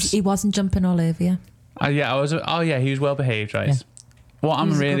 Because he wasn't jumping all over you. Yeah, I was. Oh, yeah, he was well behaved, right? Yeah. What I'm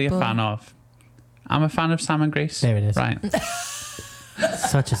He's a really good a boy. fan of, I'm a fan of Sam and Grace. There it is. Right,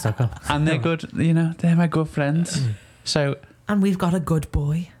 Such a sucker. and they're good. You know, they're my good friends. So And we've got a good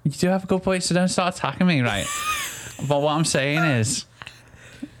boy. you do have a good point. So don't start attacking me, right? But what I'm saying is,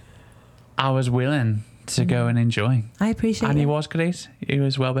 I was willing to go and enjoy. I appreciate And it. he was great. He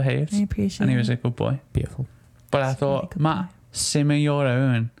was well behaved. I appreciate And he it. was a good boy. Beautiful. But I Really thought, good Matt, boy. simmer your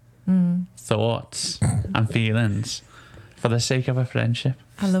own thoughts and feelings for the sake of a friendship.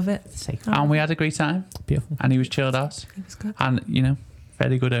 I love it. Safe. Oh, And we had a great time. Beautiful. And he was chilled out. it was good. And, you know,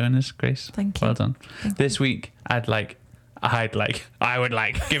 very good owners, Grace. Thank you. Well done. Thank This week, I would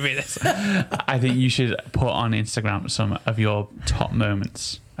like, give me this. I think you should put on Instagram some of your top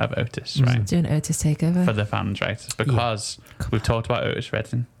moments of Otis, right? Do an Otis takeover. For the fans, right? Because we've talked about Otis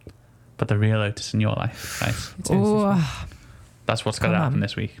Redding, but the real Otis in your life, right? Oh, That's what's going to Come happen on.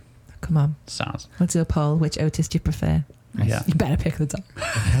 this week. come on. Sounds. Let's do a poll. Which Otis do you prefer? Yeah. You better pick the top.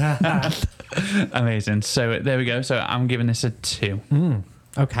 Amazing. So there we go. So I'm giving this a 2.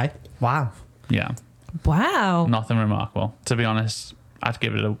 Okay. Wow. Yeah. Wow. Nothing remarkable. To be honest, I'd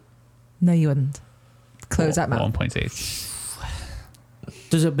give it a No, you wouldn't. Close that mouth. 1.8.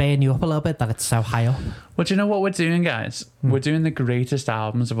 Does it burn you up a little bit that it's so high up? Well, do you know what we're doing, guys? We're doing the greatest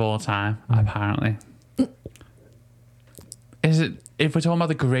albums of all time, apparently. Is it? If we're talking about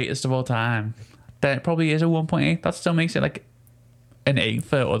the greatest of all time, then it probably is a 1.8. That still makes it like an 8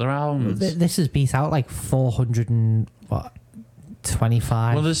 for other albums. This has beat out like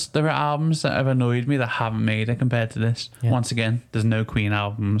 425. Well, there are albums that have annoyed me that haven't made it compared to this. Yeah. Once again, there's no Queen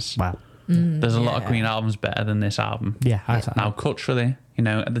albums. Wow. There's a lot of yeah. Queen albums better than this album. Yeah. Now, culturally, you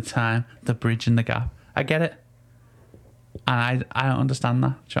know, at the time, the bridge and the gap, I get it. And I don't understand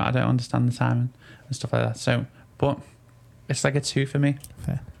that. So I don't understand the timing and stuff like that. So, but it's like a 2 for me.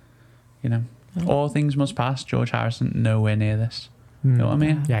 Fair. You know, All Things Must Pass, George Harrison, nowhere near this. You know what I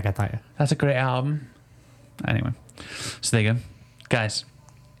mean? Yeah, I get that. Yeah. That's a great album. Anyway, so there you go. Guys,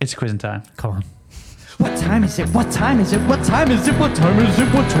 it's quizzing time. Come on. What time is it? What time is it? What time is it? What time is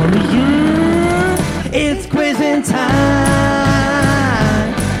it? What time is it? It's quizzing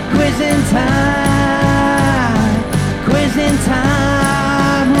time. Quizzing time. Quizzing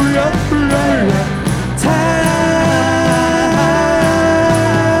time.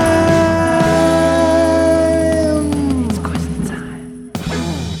 Time. It's quizzing time.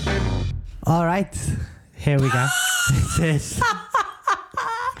 All right. Here we go. This is.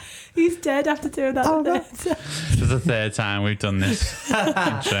 He's dead after doing that. Oh, no. This is the 3rd time we've done this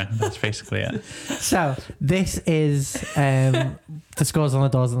intro. That's basically it. So this is the scores on the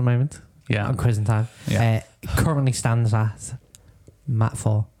doors at the moment. Yeah. On quizzing time. Yeah. Currently stands at Matt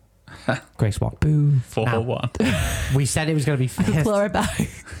 4, Grace 1. Boo. 4-1. We said it was going to be first. Claw it back.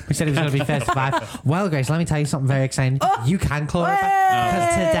 We said it was going to be first 5. Well, Grace, let me tell you something very exciting. You can claw it back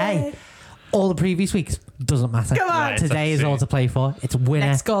because today, all the previous weeks doesn't matter. Come on. Right, Today is that's all it. to play for. It's winner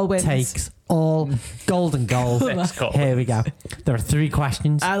Next goal wins. takes all. Golden goal. Next goal Here we go. There are 3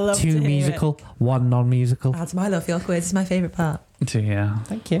 questions. I love 2 to hear musical, 1 non-musical. That's my love. Your quiz is my favourite part. Yeah.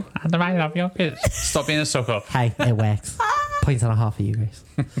 Thank you. And I love your kids. Stop being a suck up. Hey, it works. Point and a half for you, Grace.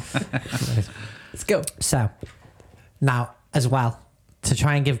 Let's go. So, now, as well, to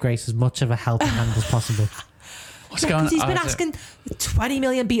try and give Grace as much of a helping hand as possible. What's going on? Because he's been Oh, is it asking 20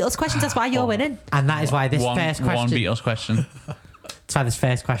 million Beatles questions. That's why you're winning. And that is why this first one question. Beatles question. That's why this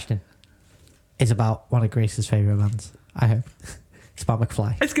first question is about one of Grace's favourite bands. I hope. It's about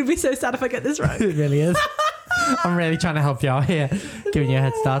McFly. It's going to be so sad if I get this right. It really is. I'm really trying to help you out here, giving you a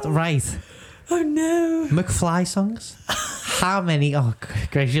head start. Right. Oh, no. McFly songs. How many? Oh,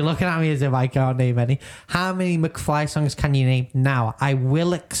 Grace, you're looking at me as if I can't name any. How many McFly songs can you name? Now, I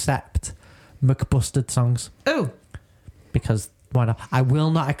will accept McBusted songs Oh. because why not? I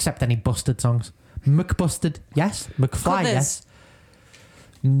will not accept any busted songs. McBusted, yes. McFly, Covers. yes.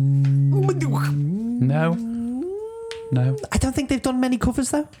 No. No. I don't think they've done many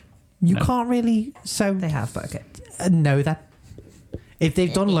covers though. You No. can't really. So They have, but okay. no, then. If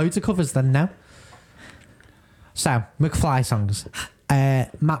they've done loads of covers, then no. So McFly songs.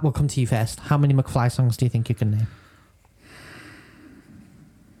 Matt, we'll come to you first. How many McFly songs do you think you can name?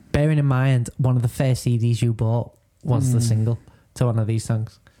 Bearing in mind, one of the first CDs you bought was the single to one of these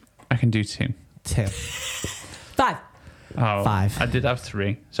songs. I can do 2. 2. 5. Oh, 5. I did have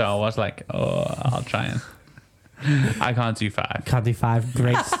 3. So I was like, oh, I'll try and. I can't do 5. Can't do 5.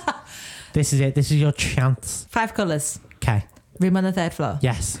 Grace. This is it. This is your chance. 5 colours. Okay. Room on the 3rd floor.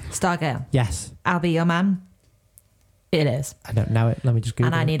 Yes. Stargale. Yes. I'll be your man. It is. I don't know it. Let me just Google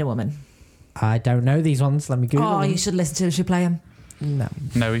And I it. need a woman. I don't know these ones. Let me Google Oh, them. you should listen to us. You play them. No.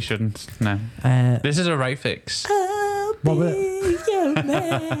 No, we shouldn't. No. This is a right fix. I'll What were- be your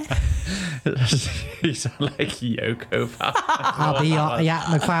man. You sound like Yoko. Pal. I'll be your... Yeah,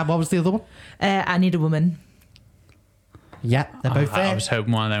 McFly. What was the other one? I need a woman. Yeah, they're both I fair. was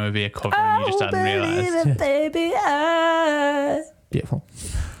hoping one of them would be a cover and you just hadn't realised. Baby, Beautiful.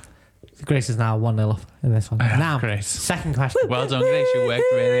 Grace is now 1-0 up in this one. Now, Grace. second question. Well done, Grace. You worked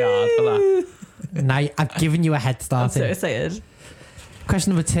really hard for that. Now, I've given you a head I'm start. so here. excited.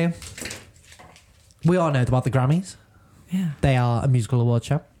 Question number 2. We all know about the Grammys. Yeah. They are a musical award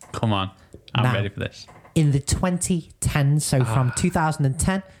show. Come on. I'm Now. ready for this. In the 2010s, so from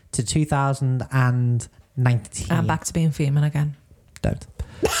 2010 to 2019. I'm back to being female again. Don't.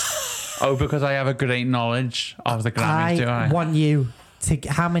 Oh, because I have a great knowledge of the Grammys, do I? want you to...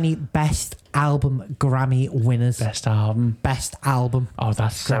 How many Best Album Grammy winners? Best album. Best Album Oh,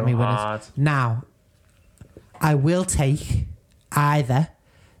 that's so Grammy winners. hard. Now, I will take either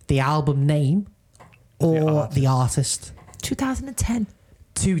the album name or the artist 2010.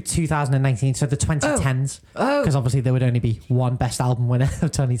 to 2019, so the 2010s. Oh. Because obviously there would only be one Best Album winner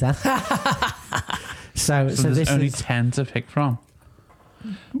of 2010. so So this there's only is 10 to pick from.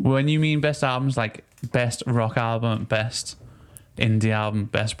 When you mean best albums, like best rock album, best indie album,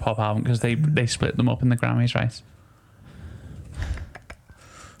 best pop album, because they split them up in the Grammys, right?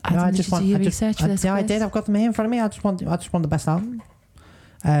 I just want research for this. Yeah, I quiz. did. I've got them here in front of me. I just want the best album.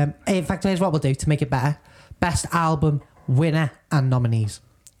 In fact, here's what we'll do to make it better: Best Album winner and nominees.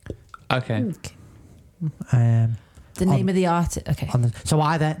 Okay. Um, The name of the artist. Okay. so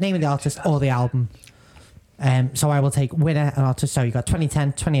either name of the artist or the album. So I will take winner and artist. So you got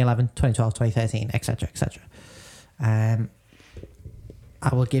 2010, 2011, 2012, 2013, etc., etc.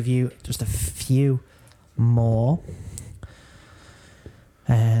 I will give you just a few more.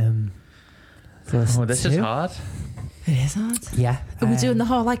 Oh, this is hard. It is hard. Yeah. Are we doing the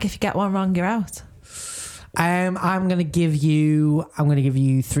whole like if you get one wrong, you're out? I'm gonna give you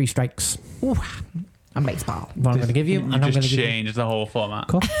 3 strikes. Ooh, I'm baseball. What I'm gonna give you, You and I'm just gonna give you. changed the whole format.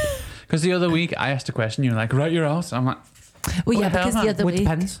 Cool. Because the other week I asked a question, you were like, right, you're out. I'm like, Well, yeah, What the hell, because man? the other Which week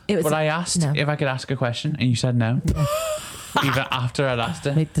depends. it was. but I asked no. if I could ask a question, and you said no. Even after I'd asked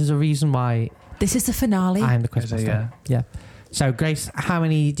it. Mate, there's a reason why This is the finale. I'm the Is it, quizmaster. Yeah. So Grace, how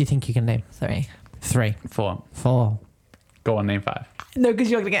many do you think you can name? 3. 3, 4. 4. Go on, name 5. No,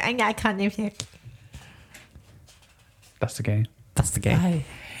 because you're gonna get. I can't name you. That's the game. That's the game. I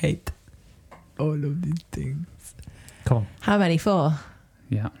hate all of these things. Come on. How many? 4.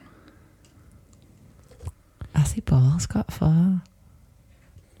 Yeah. Has he balls got 4?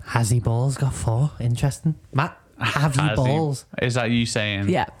 Has he balls got 4? Interesting. Matt, have you Has he- balls? Is that you saying?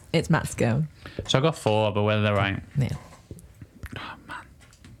 Yeah, it's Matt's go. So I got 4, but whether they're right. Yeah.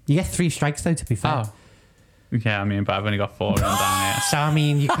 You get 3 strikes though, to be fair. Oh. Yeah, I mean, but I've only got 4 written down here. So I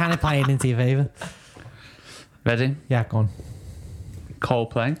mean, you're kind of playing into your favour. Ready? Yeah, go on.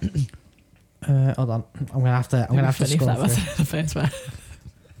 Coldplay. Hold on. I'm gonna have to scroll through. the first one.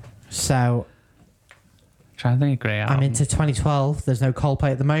 So Trying to think of great album. I'm into 2012. There's no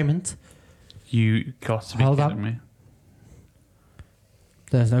Coldplay at the moment. You got to be Hold kidding on. me.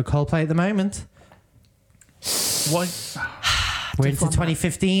 There's no Coldplay at the moment. What? We're into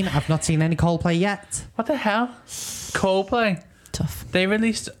 2015. I've not seen any Coldplay yet. What the hell? Coldplay. Tough. They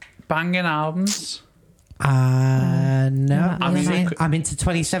released banging albums. No. I mean, I'm into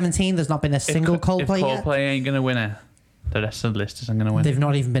 2017. There's not been a single if Coldplay yet. Coldplay ain't gonna win it, the rest of the list isn't gonna win. They've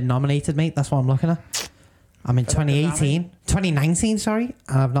not even been nominated, mate. That's what I'm looking at. I'm in 2018. 2019, sorry.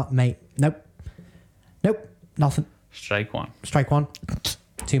 And I've not, mate. Nope. Nothing. Strike 1. Strike 1.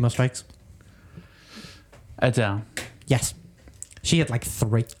 2 more strikes. Adele. Yes. She had like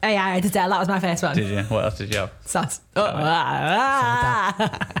 3. Hey, I did that. That was my first one. Did you? What else did you have? Sass.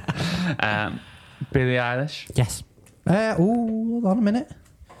 Billie Eilish. Yes. Hold on a minute.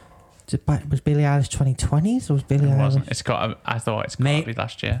 Was Billie Eilish 2020s or was Billie It Eilish? wasn't. It's got. I thought it's got to Mate. be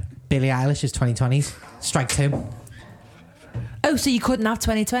last year. Billie Eilish is 2020s. Strike 2. Oh, so you couldn't have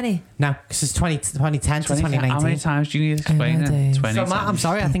 2020? No, because it's 2010 to 2019. How many times do you need to explain it? 20 So Matt, I'm times.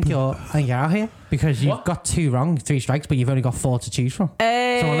 sorry. I think you're out here because you've What? got 2 wrong, 3 strikes, but you've only got 4 to choose from.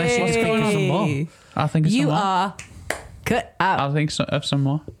 Hey. So unless you just think of some more. I'll think of some You more. are cut out. I'll think of some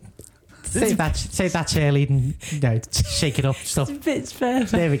more. Save that cheerleading, shake it up stuff. Bitch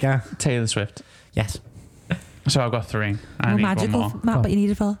first. There we go. Taylor Swift. Yes. So I've got 3. I Well, need magical, one more. Matt, but you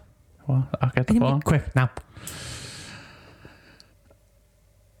needed 4. Well, I'll get the Anyway. 4. Quick now.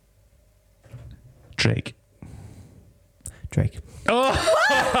 Drake. Drake. Drake.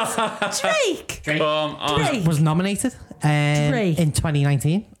 Come on. Drake. Was nominated Drake. in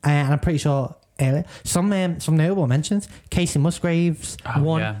 2019, and I'm pretty sure earlier. Some notable mentions: Casey Musgraves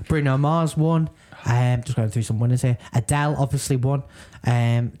won, yeah. Bruno Mars won. Just going through some winners here. Adele obviously won.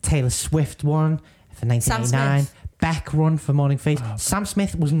 Taylor Swift won for 1989. Smith. Beck won for Morning Face. Sam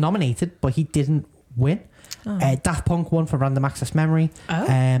Smith was nominated, but he didn't win. Daft Punk won for Random Access Memory.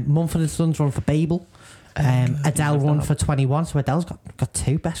 Oh. Mumford & Sons won for Babel. Adele won for 21, so Adele's got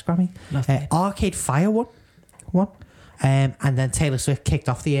 2 Best Grammy. Arcade Fire won. And then Taylor Swift kicked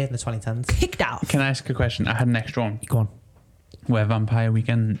off the year in the 2010s. Kicked off. Can I ask a question? I had an extra one. Go on. Where Vampire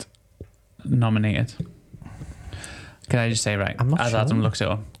Weekend nominated. Can I just say, right, I'm not as sure. Adam looks it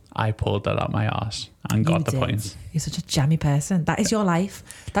up, I pulled that out my arse and got You the did. points. You're such a jammy person. That is your life.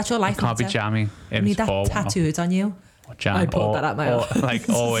 That's your life. It can't be Matter. jammy. You It need was that 4-1 tattooed on you. or jam. I pulled or, that out my or, arse. like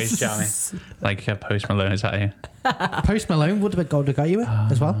always jammy. Like Post Malone is at you. Post Malone would have got you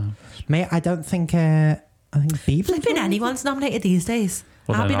as well. Mate, I don't think. I think Bieber. Flipping anyone's nominated these days.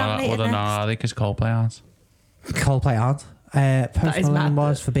 I'll be nominated Well, next. are they? Because Coldplay aren't. Coldplay aren't. Post is Malone mad.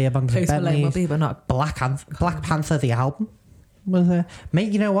 was for Beer Bongs and Post Malone will Bentleys. be, but not. Black Panther the album was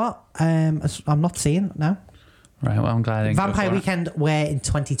mate. You know what? I'm not seeing it now. Right. Well, I'm glad I didn't go Vampire for it. Weekend were in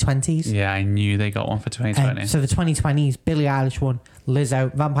 2020s. Yeah, I knew they got one for 2020. So the 2020s, Billie Eilish won,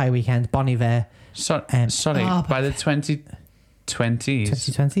 Lizzo, Vampire Weekend, Bon Iver. Sorry, Oh, by the 2020s,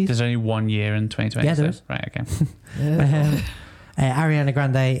 2020s? there's only 1 year in 2020. Yeah, there is. Right, okay. Ariana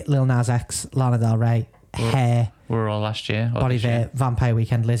Grande, Lil Nas X, Lana Del Rey, Hair, We were all last year. or Bon this Iver, year. Vampire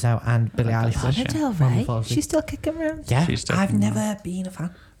Weekend, Lizzo, and Billie Eilish. Lana won. Del When we Rey. fall asleep. She's still kicking around. Yeah, She's still I've from- never been a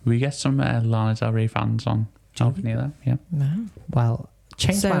fan. We get some Lana Del Rey fans on Vanilla. Yeah. No. Well,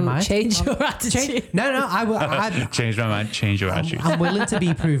 change my So mind. change your attitude. No, I will. Change my mind. Change your attitude. I'm willing to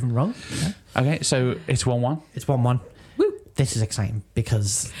be proven wrong. Okay, so it's 1-1. It's 1-1. Woo. This is exciting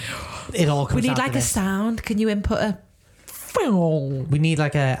because it all comes We need down to like a this. sound. Can you input a? We need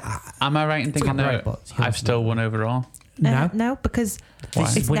like a Am I right in thinking copyright, that but I've still won overall? no. No, because Why?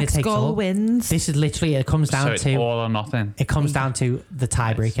 This is winner next takes goal all. wins. This is literally it comes So down it's to all or nothing. it comes down to the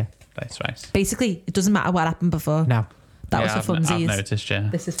tiebreaker. That's right. Basically, it doesn't matter what happened before. No, That Yeah, was for I've funsies. noticed, yeah.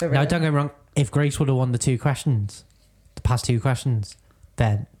 This is for no, real. don't get me wrong. If Grace would have won the 2 questions, the past 2 questions,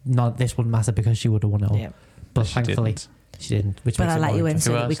 then this wouldn't matter because she would have won it all. Yeah. But She thankfully, didn't. she didn't. Which But makes I it let more you in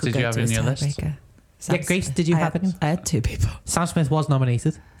interesting. so Who that we else could did go you have to in his your list? tiebreaker. Yeah, Grace, did you have any? I had 2 people. Sam Smith was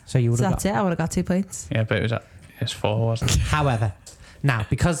nominated, so you would So have that's got. it. I would have got 2 points. Yeah, but it was 4, wasn't it? However, now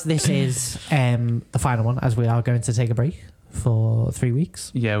because this is the final one, as we are going to take a break for 3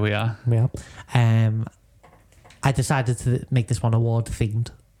 weeks, Yeah, we are. we are. I decided to make this one award themed.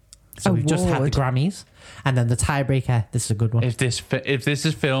 So we've just had the Award. Grammys, and then the tiebreaker. This is a good one. If this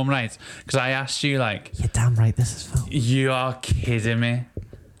is film, right? Because I asked you, like, You're damn right. This is film. you are kidding me.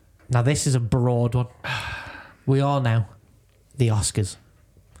 Now this is a broad one. We all know the Oscars.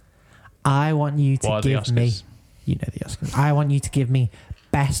 I want you to What are the give me. Oscars? You know the Oscars. I want you to give me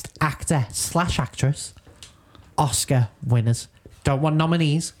Best Actor / Actress Oscar winners. Don't want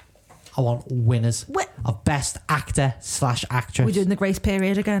nominees. I want winners What? of Best Actor / Actress. We're doing the grace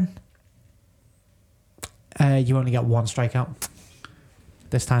period again. You only get 1 strikeout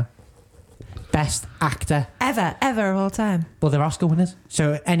this time. Best Actor. Ever of all time. Well, they're Oscar winners.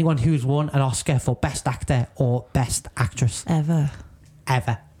 So anyone who's won an Oscar for Best Actor or Best Actress Ever.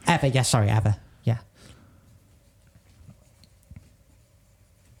 ever. Yeah, sorry, ever. Yeah.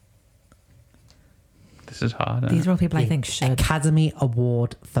 This is hard. These are all people I The think should. Academy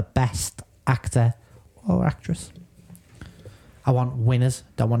Award for Best Actor or Actress. I want winners.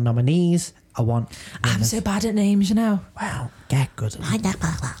 Don't want nominees. I want I'm winners. so bad at names, you know. Well, get good at it.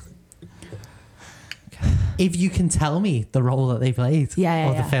 If you can tell me the role that they played Yeah,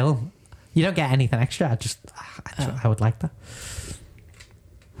 or yeah. the film, you don't get anything extra. I would like that.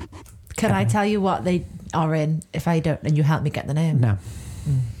 Can I tell you what they are in if I don't, and you help me get the name? No.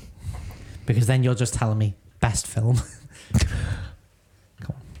 Because then you're just telling me best film.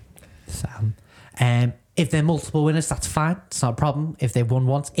 Come on. So, if they're multiple winners, that's fine. It's not a problem. If they've won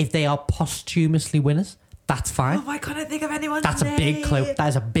once, if they are posthumously winners, that's fine. Oh, why can't I think of anyone's That's a big name? clue. That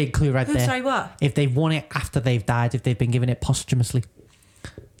is a big clue right Who, there. sorry, what? If they've won it after they've died, if they've been given it posthumously,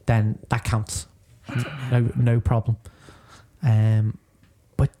 then that counts. No problem.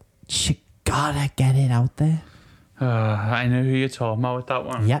 But you gotta get it out there. I know who you're talking about with that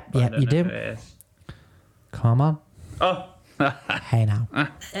one. Yep, but I yep, don't you know do. who it is. Come on. Oh, Hey now.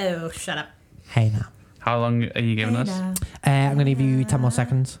 Oh, shut up. Hey now. how long are you giving us? I'm going to give you 10 more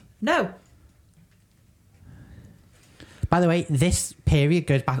seconds. No. By the way, this period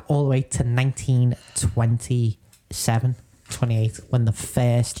goes back all the way to 1927, 28, when the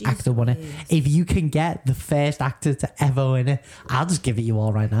first actor won it. If you can get the first actor to ever win it, I'll just give it you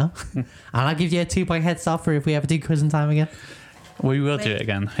all right now. And I'll give you a 2-point head start for if we ever do quiz in time again. We will do it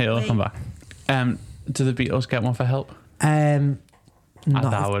again. It'll come back. Do the Beatles get one for Help? Not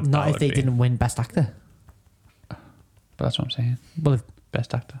that if would they be- didn't win Best Actor. But that's what I'm saying. Well,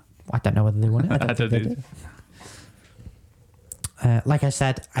 Best actor. I don't know whether they won it. I don't think they did. Like I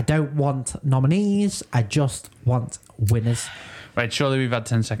said, I don't want nominees. I just want winners. Right, surely we've had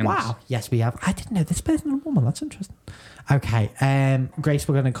 10 seconds. Wow. Yes, we have. I didn't know this person was a woman. That's interesting. Okay. Grace,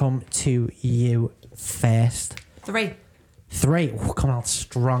 we're going to come to you first. 3. 3. Ooh, come on,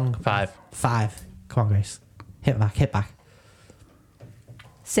 strong. 5. 5. Come on, Grace. Hit back. Hit back.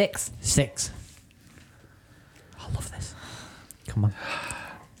 6. 6. I love this. Come on.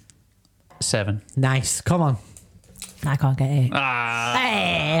 7. Nice. Come on. I can't get 8.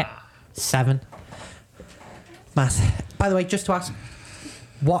 Ah. 7. Matt. By the way, just to ask,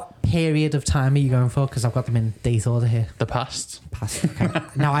 what period of time are you going for? Because I've got them in date order here. The past. Past. Okay.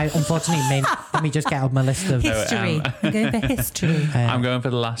 Now, I unfortunately let me just get out my list of. History. I'm going for history. I'm going for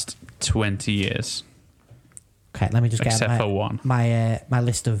the last 20 years. Okay, let me just get Except out for one. my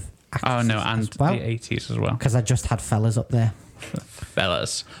list of. Oh, no, and as well, the 80s as well. because I just had fellas up there,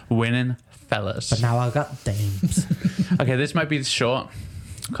 Fellas. Winning fellas. but now I've got dames. Okay, this might be short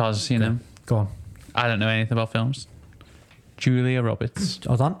because, you know, Go on. I don't know anything about films. Julia Roberts.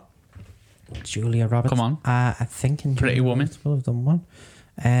 Hold on. Julia Roberts. Come on. I think in Pretty Julia Woman. Roberts will have done one.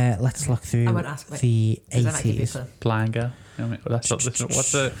 Let's look through I won't ask it. the 'Cause then I give you 80s. a clue. Blind Girl. You know, that's not,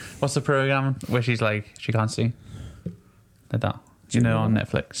 what's the program where she's like, she can't see? Like that. You know, on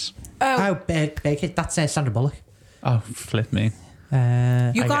Netflix. Oh, Big That's Sandra Bullock. Oh, flip me. You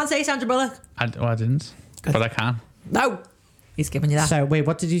I can't say Sandra Bullock. I didn't. But I can. No. He's giving you that. So wait,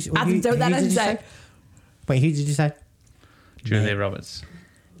 what did you? Adam, don't let him say. Wait, who did you say? Julia Roberts.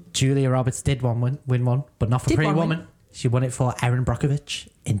 Julia Roberts did win one, but not for Did Pretty one Woman. She won it for Erin Brockovich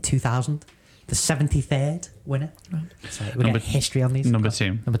in 2000, the 73rd winner. So we Number- got history on these. Number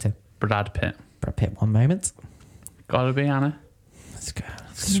 2. Number 2. Brad Pitt. Brad Pitt. One moment. Gotta be Anna. Let's go.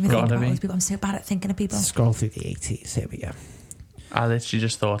 Couldn't even think Gotta about be. all these people. I'm so bad at thinking of people. Scroll through the 80s. Here we go. I literally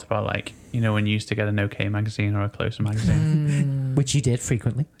just thought about, like, you know, when you used to get an OK magazine or a Closer magazine. Which you did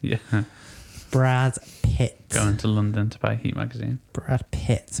frequently. Yeah. Brad Pitt. Going to London to buy Heat magazine. Brad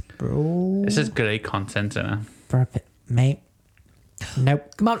Pitt, bro. This is great content, isn't it? Brad Pitt, mate.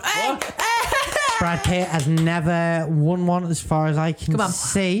 Nope. Come on. Hey! Brad Pitt has never won one as far as I can Come on.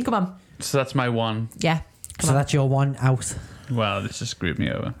 see. Come on. So that's my one. Yeah. Come So on. that's your one out. Well, this just screwed me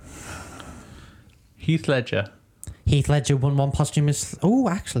over. Heath Ledger. Heath Ledger won one posthumous. Oh,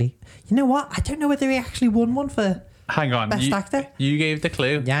 actually, you know what? I don't know whether he actually won one for. Hang on. Best actor? You gave the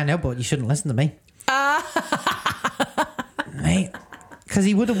clue. Yeah, I know, but you shouldn't listen to me, mate, because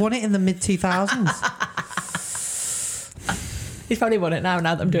he would have won it in the mid 2000s. He's probably won it now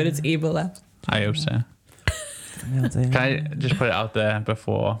that I'm doing his evil there. I hope so. Can I just put it out there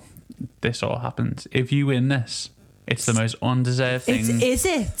before this all happens? If you win this, it's the most undeserved thing Is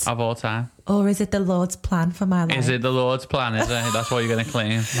it? of all time. Or is it the Lord's plan for my life? Is it the Lord's plan, is it? That's what you're going to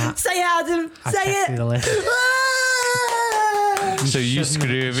claim. Say it, Adam. I Say checked through it. the list. So you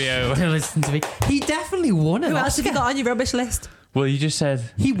screw me over. Don't listen to me. He definitely won an Who else have you Oscar. got on your rubbish list? Well, you just said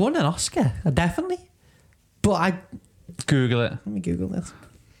He won an Oscar, definitely. But Google it. let me Google this.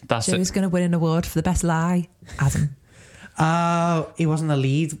 That's Joe's it. going to win an award for the best lie. Adam. Oh, he wasn't the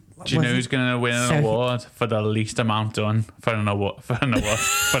lead. Do you Was know he? who's going to win an So he- award for the least amount done for an award for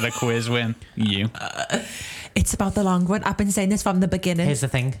the quiz win? You. It's about the long run. I've been saying this from the beginning. Here's the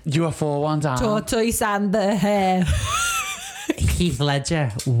thing. You are 4-1 down. Tortoise and the hair. Heath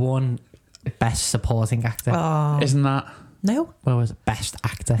Ledger won Best Supporting Actor. Oh. Isn't that? No. Well, it was Best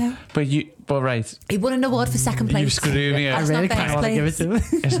Actor. No. But right, He won an award for second place. you screwed me I over. That's really not kind best of want to give it to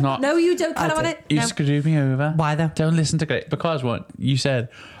him. It's not. No, you don't. I Can I want don't. it? You No. screwed me over. Why though? Don't listen to it because what you said.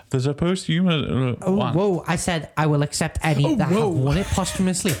 There's a posthumous Oh, one. whoa. I said I will accept any that have won it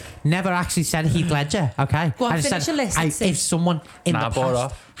posthumously. Never actually said Heath Ledger, okay? Go on, I just finish said, your list, let's see. if someone in Nah, the bore past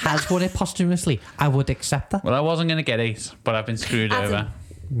off. has won it posthumously, I would accept that. Well, I wasn't going to get 8, but I've been screwed Adam.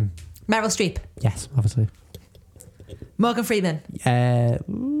 over. Meryl Streep. Yes, obviously. Morgan Freeman.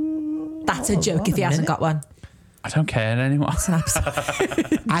 That's a joke if he hasn't got one. I don't care anymore. It's an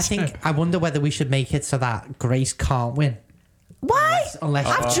absolute. I wonder whether we should make it so that Grace can't win. Why? Unless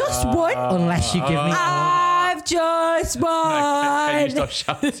I've just won. unless you give me I've just Can you won. stop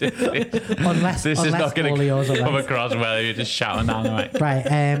shouting? Please? unless This is unless not going all yours to are come right. across well. You're just shouting down the mic.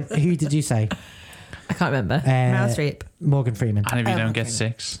 Right, who did you say? I can't remember. Meryl Streep. Morgan Freeman. And if you Oh, don't get okay.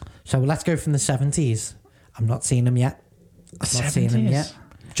 6, So let's go from the 70s. I'm not seeing them yet. I'm not seeing them 70s? yet.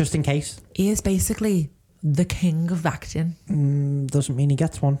 Just in case. He is basically the king of acting. Doesn't mean he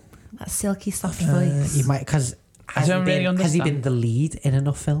gets one. That silky soft voice. You might, because I don't really has he understand. been the lead in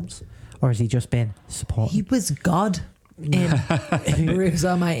enough films? Or has he just been supporting? He was God in Bruce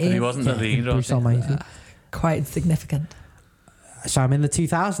Almighty. and he wasn't the lead. Bruce Was he? Almighty. Quite significant. So I'm in the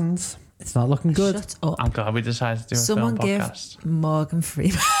 2000s. It's not looking good. Shut up. I'm glad we decided to do a Someone film give podcast. Morgan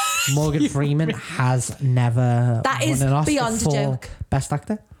Freeman. Morgan Freeman has never That won is an Oscar beyond a for joke. Best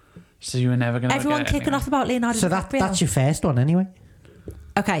Actor. So you were never going to Everyone kicking off about Leonardo So DiCaprio. that's your first one anyway.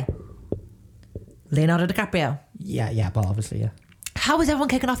 Okay. Leonardo DiCaprio. Yeah, but obviously, yeah. How was everyone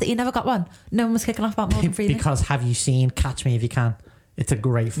kicking off that he never got one? No one was kicking off about Morgan Freeman. Because have you seen Catch Me If You Can? It's a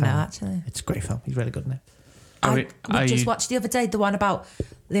great film. No, actually. It's a great film. He's really good in it. We just watched the other day the one about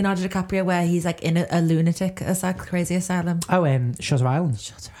Leonardo DiCaprio where he's like in a lunatic crazy asylum. Oh, Shutter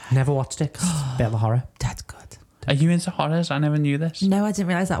Island. Never watched it 'cause it's a bit of a horror. That's good. Are you into horrors? I never knew this. No, I didn't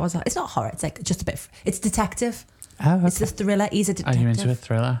realise that was. It's not horror. It's like just a bit. It's detective. Oh, okay. It's the thriller. He's a Are detective. you into a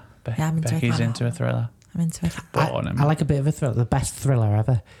thriller? Yeah, I'm into Becky's it. into a thriller. I'm into it. I like a bit of a thriller. The best thriller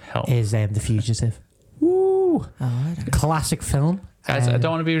ever Help. is The Fugitive. Woo! Oh, I don't know. Classic film. Guys, I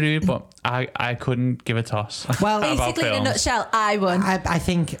don't want to be rude, but I couldn't give a toss. Well, about Basically, in a films. nutshell, I won. I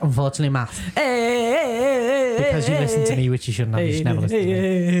think, unfortunately, Matt, because you listen to me, which you shouldn't have, you should never listen to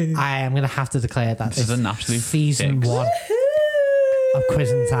me. I am going to have to declare that This is an absolute season fix. 1 of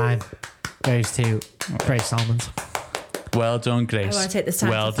Quizzing Time goes to Grace Almonds. Well done, I Grace. want to take this time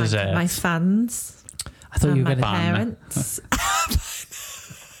well to thank deserved. my fans I thought you and were my going to... parents.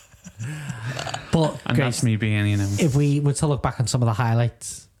 But, And Grace, that's me being, if we were to look back on some of the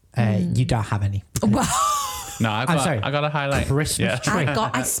highlights, you don't have any. no, I'm sorry. I got a highlight. Christmas tree.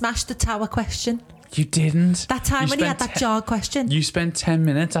 I smashed the tower question. You didn't. That time You when he had spent that jar question. You spent 10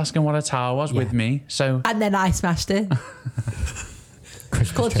 minutes asking what a tower was with me, so And then I smashed it.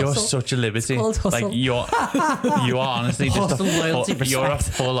 Christmas tree. you're Hustle. such a liberty. It's called hustle. Like you are honestly just Hustle, loyalty, you're a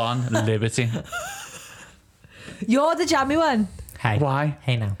respect. full-on liberty. You're the jammy one. Hey. Why?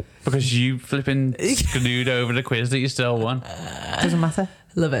 Hey now. Because you flipping screwed over the quiz that you still won. Doesn't matter.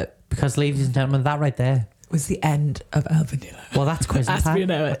 Love it. Because, ladies and gentlemen, that right there, Was the end of El Vanilla. well, that's Quizzing As we Time.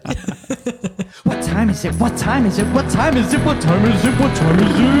 know it. What time is it? What time is it? What time is it? What time is it? What time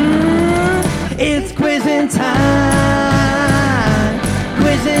is it? It's quizzing time.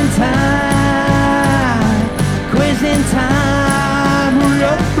 Quizzing time. Quizzing time.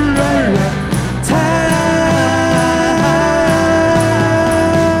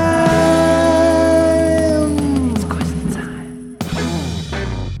 Time. It's quizzing time.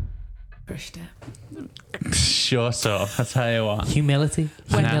 Crushed it. Sure, so I tell you what, Humility.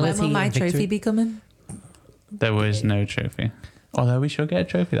 When Humility will my and trophy victory. be coming? there was no trophy. Although we should get a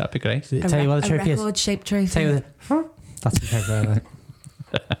trophy, that'd be great. Tell you what the trophy a is. record-shaped trophy. Tell you what that's the trophy. Right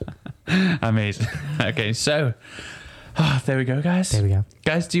there. Amazing. Okay, so there we go, guys. There we go.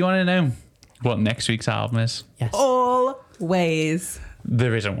 Guys, do you want to know what next week's album is? Yes. Always.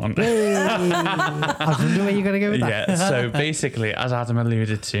 There isn't one. I was wondering where you're going to go with that. Yeah, so basically, as Adam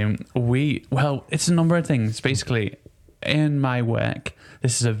alluded to, it's a number of things. Basically, in my work,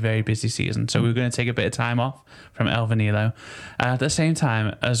 this is a very busy season, so we're going to take a bit of time off from El Vanilo. At the same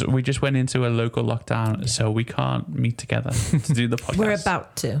time, as we just went into a local lockdown, so we can't meet together to do the podcast. We're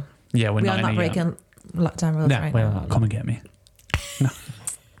about to. Yeah, we're We not are not in a yet. breaking lockdown rules No, right we're now. not. Come and get me.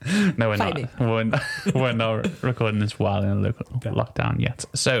 No, we're Fight not. We're not recording this while in a local lockdown yet.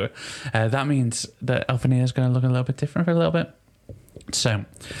 So that means that El Vanilo is going to look a little bit different for a little bit. So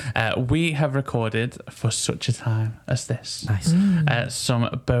we have recorded for such a time as this Nice.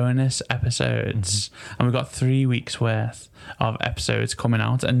 some bonus episodes, and we've got 3 weeks worth of episodes coming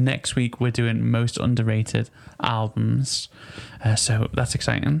out, and next week we're doing most underrated albums, so that's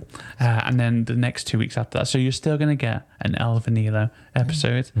exciting, and then the next 2 weeks after that, so you're still going to get an El Vanilo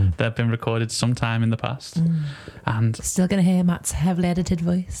episode that have been recorded sometime in the past, and Still going to hear Matt's heavily edited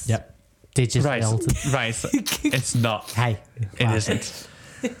voice. Yep. Digitally altered. right, it's not. Hey. It isn't.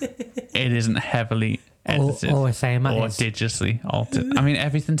 It isn't heavily edited All we're saying, Matt, or is digitally altered. I mean,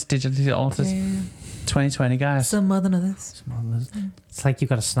 everything's digitally altered. Yeah. 2020, guys. Some more than others. it's like you've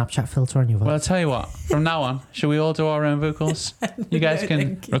got a Snapchat filter on your voice. Well, I'll tell you what. From now on, should we all do our own vocals? You guys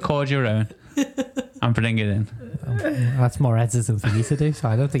can record your own and bring it in. That's more editing for you to do, so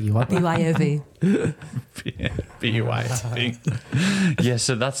I don't think you want that. BYOV. B-U-I-T. Yeah,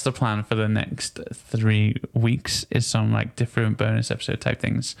 so that's the plan for the next 3 weeks, is some like different bonus episode type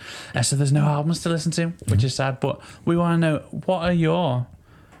things. So there's no albums to listen to, which is sad, but we want to know, what are your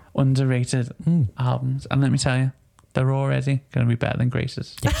underrated albums? And let me tell you, they're already going to be better than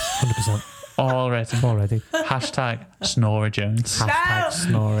Grace's. Yeah, 100%. Already. Hashtag Snorer Jones. Hashtag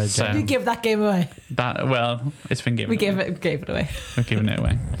Snorer So- Jones. You give that game away. That, well, it's been given. We gave it away. We're giving it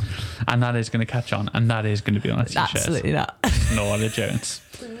away. And that is going to catch on, and that is going to be on a t-shirt. Absolutely not. Norah Jones.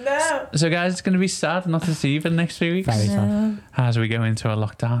 No. So guys, it's going to be sad not to see you for the next few weeks. Very sad. As we go into a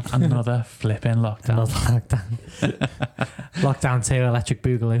lockdown. Another flipping lockdown. Another lockdown. Lockdown 2, Electric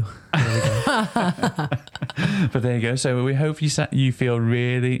Boogaloo. There we go. But there you go. So we hope you feel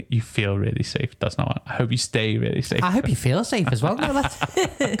really safe. That's not what I hope you stay really safe. I hope you feel safe as well.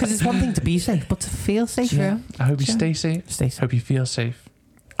 Because it's one thing to be safe, but to feel safe. True. I hope you stay safe. Stay safe. Hope you feel safe.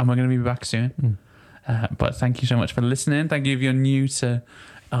 And we're going to be back soon. But thank you so much for listening. Thank you if you're new to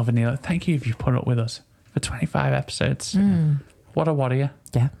El Vanilo. Thank you if you've put up with us for 25 episodes. What a warrior.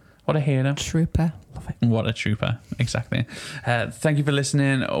 Yeah. What a hero. Trooper. Love it. What a trooper. Exactly. Thank you for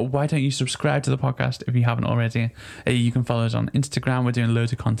listening. Why don't you subscribe to the podcast if you haven't already? You can follow us on Instagram. We're doing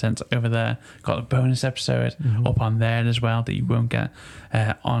loads of content over there. Got a bonus episode up on there as well that you won't get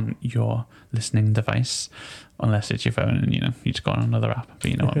on your listening device. Unless it's your phone and, you just got on another app.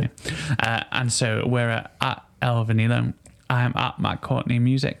 But you know what I mean. And so we're at El Vanilo. I'm at Matt Courtney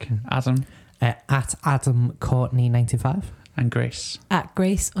Music. Adam. At Adam Courtney 95. And Grace. At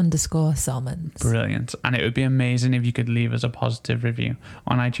Grace_Salmons. Brilliant. And it would be amazing if you could leave us a positive review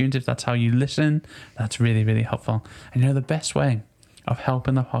on iTunes. If that's how you listen, that's really, really helpful. And the best way of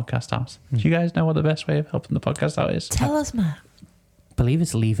helping the podcast out. Do you guys know what the best way of helping the podcast out is? Tell us, Matt. I believe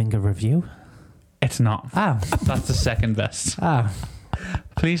it's leaving a review. It's not. Oh. That's the second best. Oh.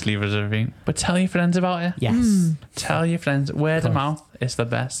 Please leave us a review. But tell your friends about it. Yes. Tell your friends. Word of mouth is the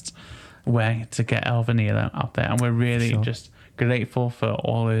best way to get El Vanilo out there. And we're really just grateful for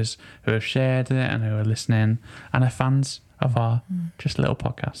all those who have shared it and who are listening and are fans of our just little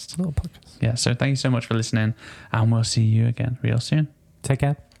podcast. Yeah, so thank you so much for listening, and we'll see you again real soon. Take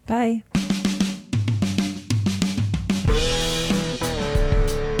care. Bye.